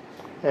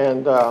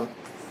 And so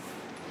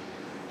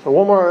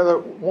one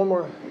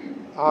more.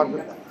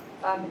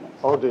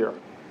 Oh dear.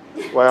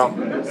 Well.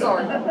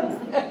 Sorry.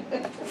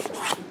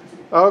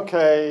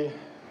 Okay.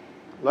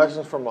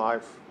 Lessons from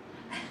life.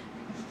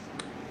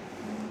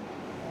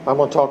 I'm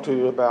going to talk to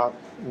you about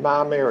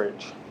my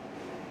marriage.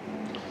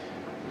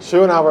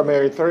 Sue and I were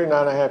married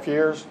 39 and a half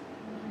years.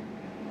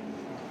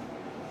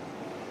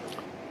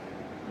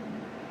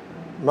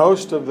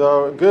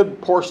 A good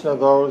portion of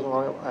those,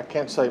 well, I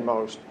can't say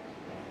most,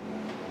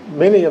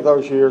 many of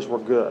those years were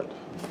good.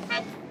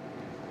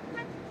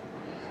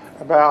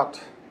 About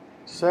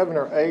 7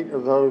 or 8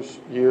 of those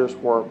years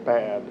were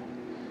bad.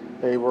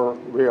 They were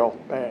real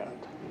bad.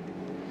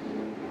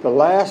 The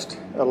last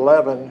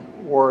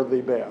 11 were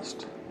the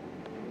best.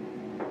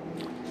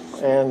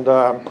 And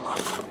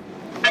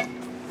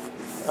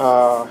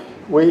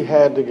we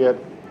had to get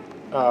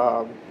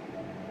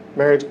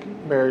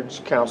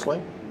marriage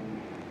counseling.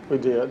 We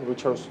did. We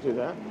chose to do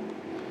that.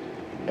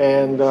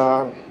 And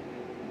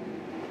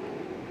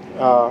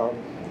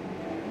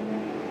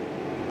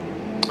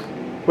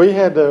we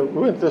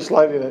went to this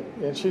lady,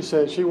 and she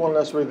said she wanted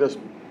us to read this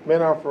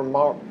Men Are From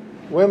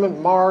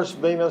Women, Mars,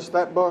 Venus,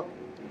 that book.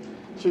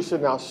 She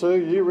said, now, Sue,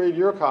 you read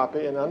your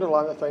copy and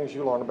underline the things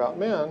you learn about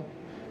men.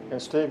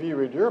 And Steve, you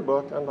read your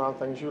book and underline the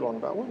things you learn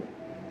about women.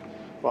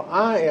 Well,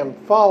 I am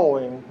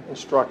following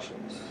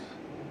instructions.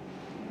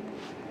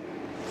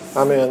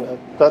 I mean,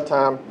 at that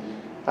time,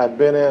 I'd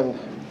been in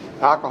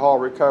alcohol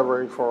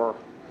recovery for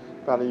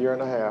about 1.5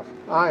 years.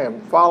 I am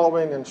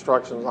following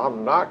instructions.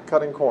 I'm not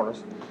cutting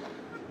corners.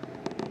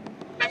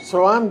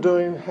 So I'm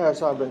doing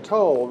as I've been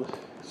told.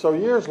 So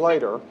years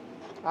later,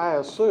 I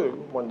asked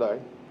Sue one day,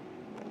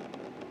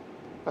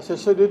 I said,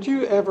 Sue, did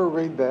you ever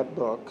read that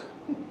book?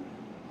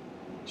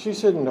 She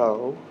said,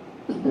 no.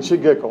 And she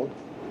giggled.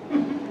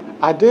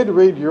 I did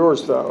read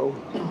yours, though.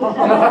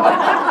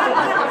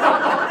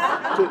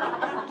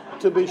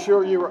 To be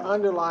sure you were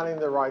underlining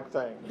the right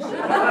things.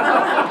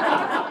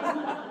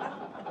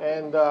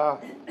 And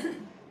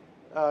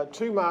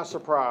to my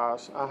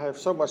surprise, I have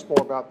so much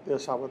more about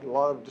this I would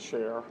love to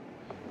share.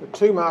 But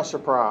to my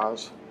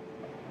surprise,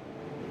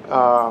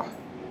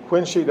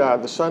 when she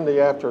died, the Sunday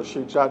after,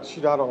 she died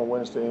on a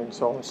Wednesday, and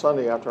so on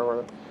Sunday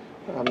after,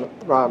 I'm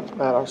at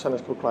our Sunday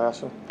school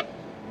class, and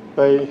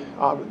they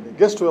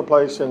gets to a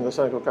place in the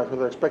Sunday school class where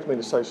they expect me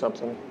to say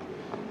something.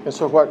 And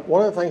so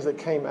one of the things that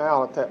came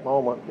out at that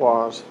moment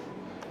was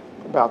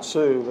about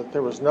Sue, that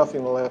there was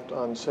nothing left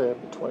unsaid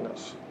between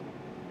us.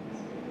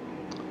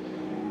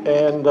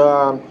 And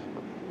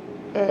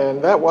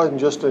that wasn't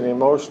just an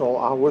emotional,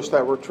 I wish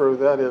that were true.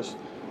 That is,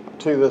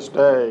 to this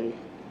day,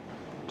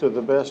 to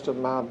the best of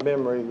my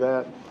memory,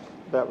 that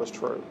was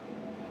true.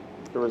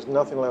 There was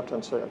nothing left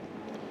unsaid.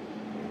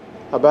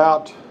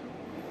 About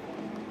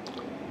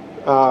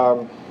I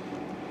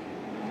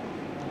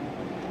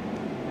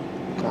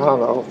don't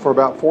know, for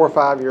about 4 or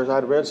 5 years,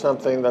 I'd read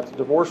something that the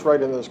divorce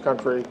rate in this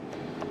country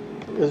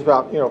is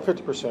about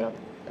 50%,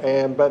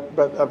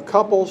 but of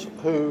couples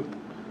who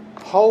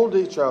hold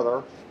each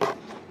other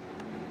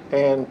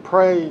and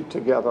pray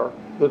together,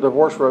 the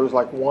divorce rate is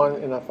like 1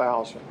 in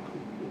 1,000.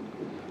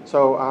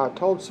 So I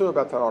told Sue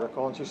about that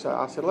article, and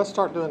I said, let's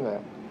start doing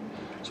that.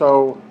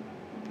 So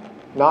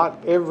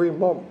not every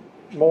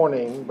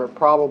morning, but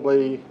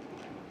probably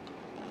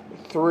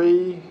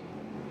 3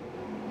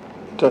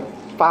 to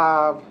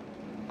 5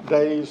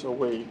 days a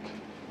week,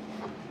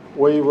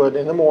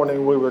 in the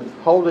morning, we would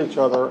hold each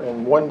other,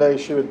 and one day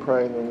she would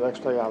pray, and then the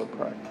next day I would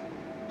pray.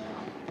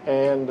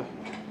 And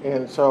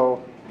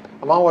so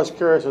I'm always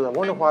curious, I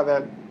wonder why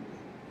that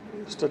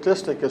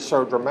statistic is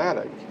so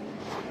dramatic.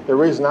 The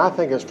reason I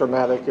think it's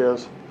dramatic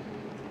is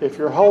if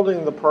you're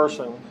holding the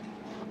person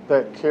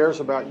that cares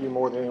about you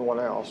more than anyone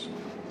else,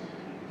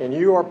 and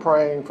you are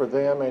praying for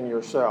them and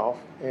yourself,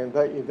 and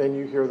then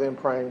you hear them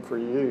praying for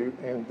you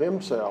and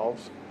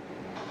themselves,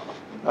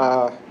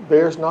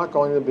 there's not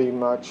going to be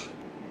much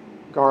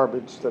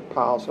garbage that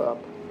piles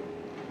up.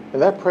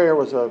 And that prayer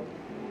was a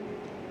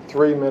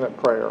 3-minute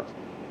prayer.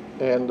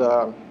 And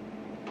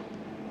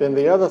then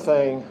the other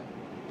thing,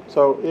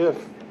 so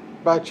if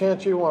by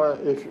chance you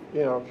want to, if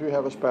you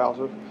have a spouse,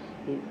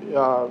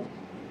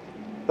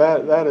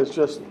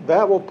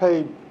 that will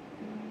pay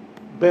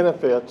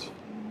benefits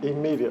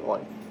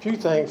immediately. A few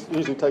things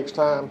usually takes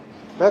time.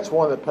 That's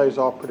one that pays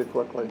off pretty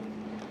quickly.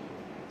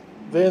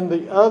 Then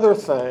the other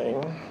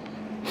thing,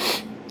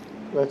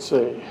 let's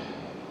see,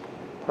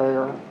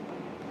 prayer.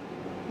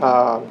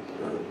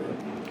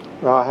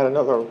 Well, I had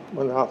another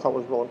one that I thought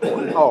was real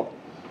important.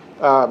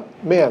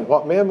 Men,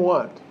 what men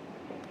want.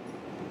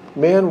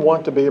 Men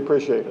want to be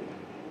appreciated.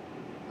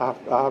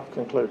 I've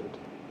concluded.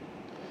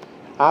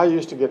 I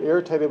used to get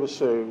irritated with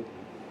Sue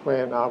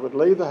when I would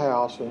leave the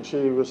house and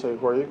she would say,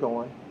 "Where are you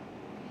going?"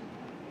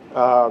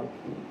 "Oh,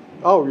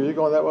 you're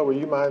going that way? Will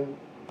you mind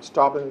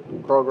stopping at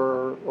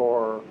Kroger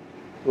or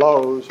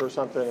Lowe's or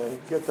something and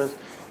get this?"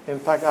 In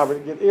fact, I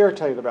would get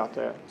irritated about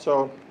that.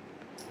 So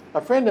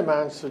a friend of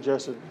mine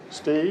suggested,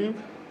 "Steve,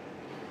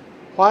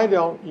 why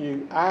don't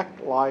you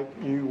act like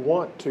you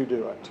want to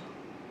do it?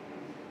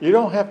 You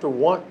don't have to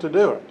want to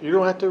do it. You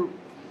don't have to.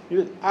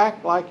 You just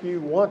act like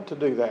you want to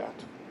do that."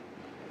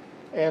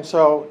 And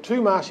so,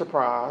 to my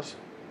surprise,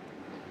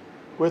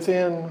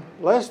 within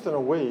less than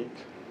a week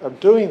of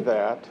doing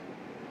that,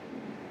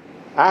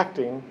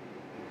 acting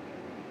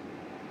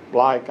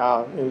like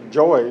I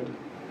enjoyed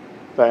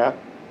that,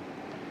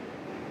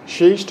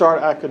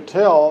 I could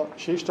tell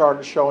she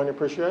started showing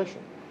appreciation.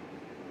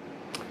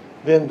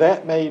 Then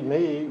that made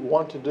me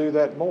want to do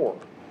that more.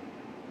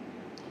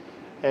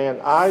 And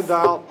I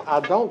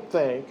don't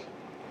think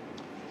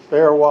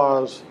there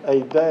was a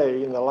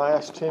day in the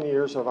last 10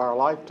 years of our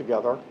life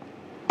together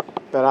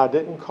that I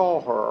didn't call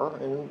her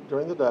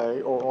during the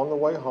day or on the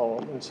way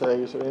home and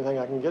say, "Is there anything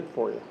I can get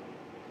for you?"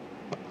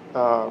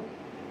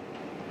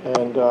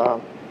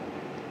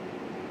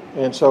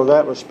 And so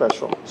that was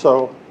special.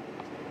 So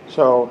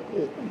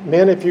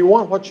men, if you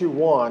want what you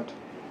want,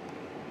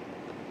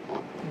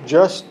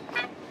 just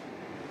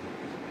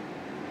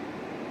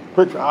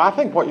I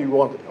think what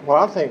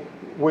I think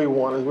we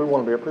want is we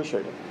want to be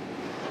appreciated.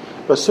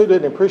 But Sue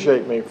didn't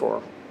appreciate me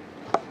for,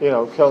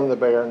 killing the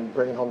bear and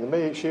bringing home the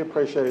meat. She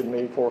appreciated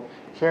me for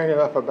caring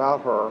enough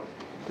about her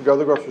to go to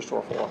the grocery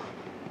store for her,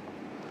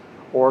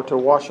 or to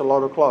wash a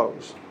load of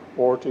clothes,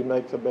 or to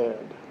make the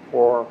bed,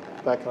 or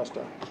that kind of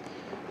stuff.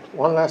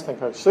 One last thing.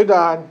 Sue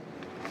died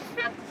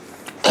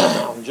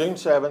on June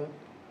 7,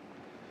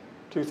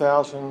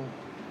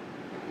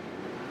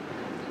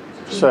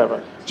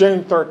 2007.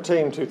 June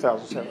 13,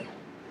 2007.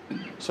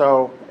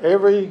 So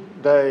every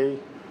day,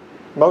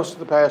 most of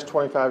the past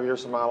 25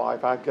 years of my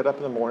life, I get up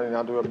in the morning and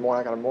I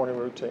got a morning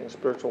routine,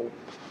 spiritual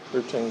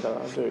routine that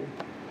I do.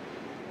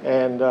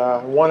 And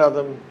one of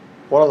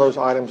those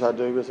items I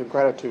do is a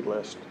gratitude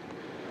list.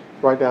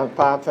 Write down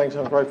 5 things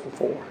I'm grateful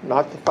for.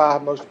 Not the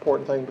 5 most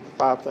important things, but the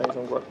 5 things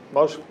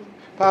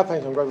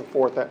I'm grateful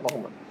for at that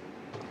moment.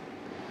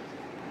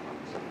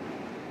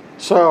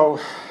 So,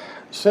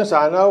 since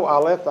I know I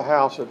left the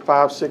house at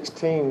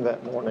 5:16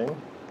 that morning,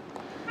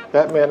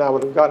 that meant I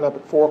would have gotten up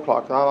at 4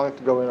 o'clock. I like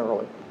to go in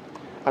early.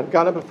 I'd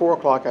gotten up at 4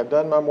 o'clock. I'd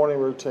done my morning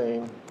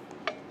routine.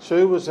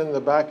 Sue was in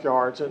the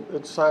backyard.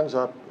 It suns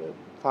up at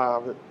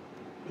 5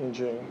 in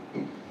June.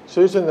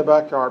 Sue's in the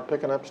backyard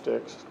picking up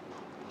sticks.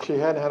 She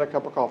hadn't had a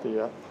cup of coffee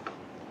yet.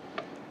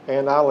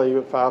 And I leave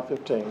at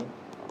 5:15.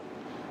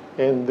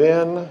 And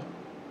then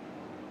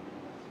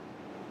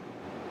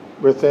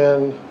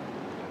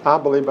I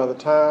believe by the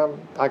time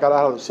I got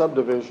out of the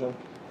subdivision,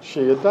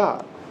 she had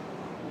died.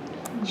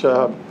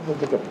 So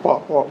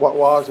what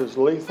was is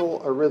lethal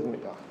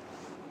arrhythmia.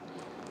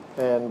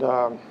 And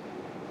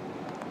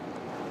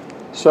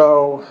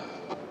so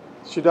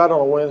she died on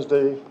a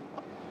Wednesday.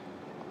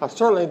 I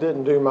certainly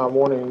didn't do my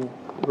morning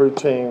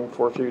routine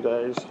for a few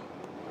days.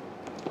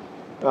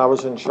 I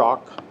was in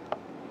shock.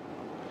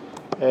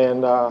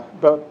 And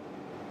but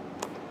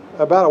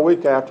about a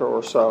week after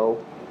or so,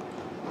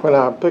 when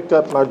I picked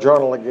up my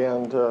journal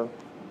again to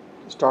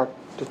start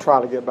to try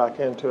to get back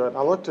into it,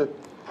 I looked at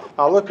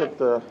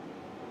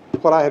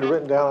what I had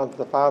written down,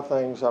 the 5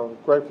 things I was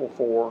grateful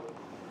for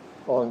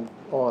on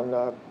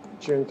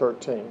June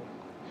 13.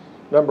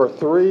 Number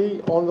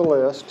 3 on the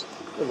list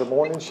the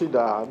morning she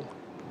died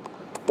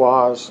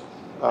was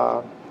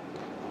I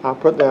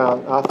put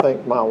down, I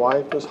think my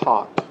wife is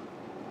hot.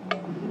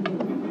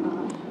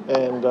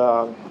 And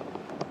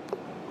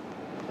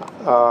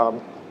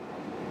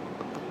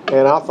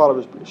I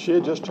thought she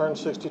had just turned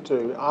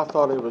 62. I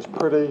thought it was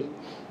pretty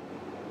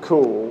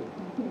cool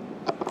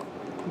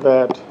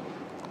that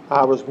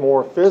I was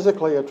more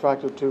physically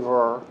attracted to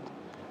her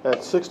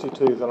at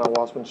 62 than I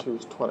was when she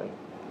was 20.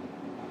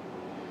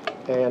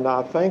 And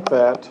I think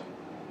that,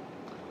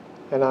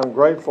 and I'm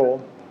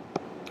grateful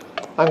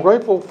I'm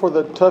grateful for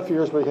the tough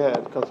years we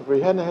had, because if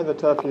we hadn't had the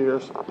tough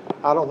years,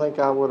 I don't think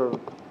I would have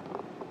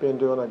been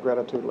doing a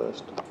gratitude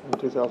list in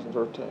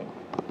 2013.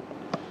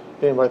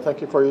 Anyway,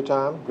 thank you for your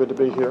time. Good to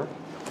be here.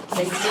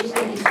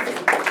 Thank you.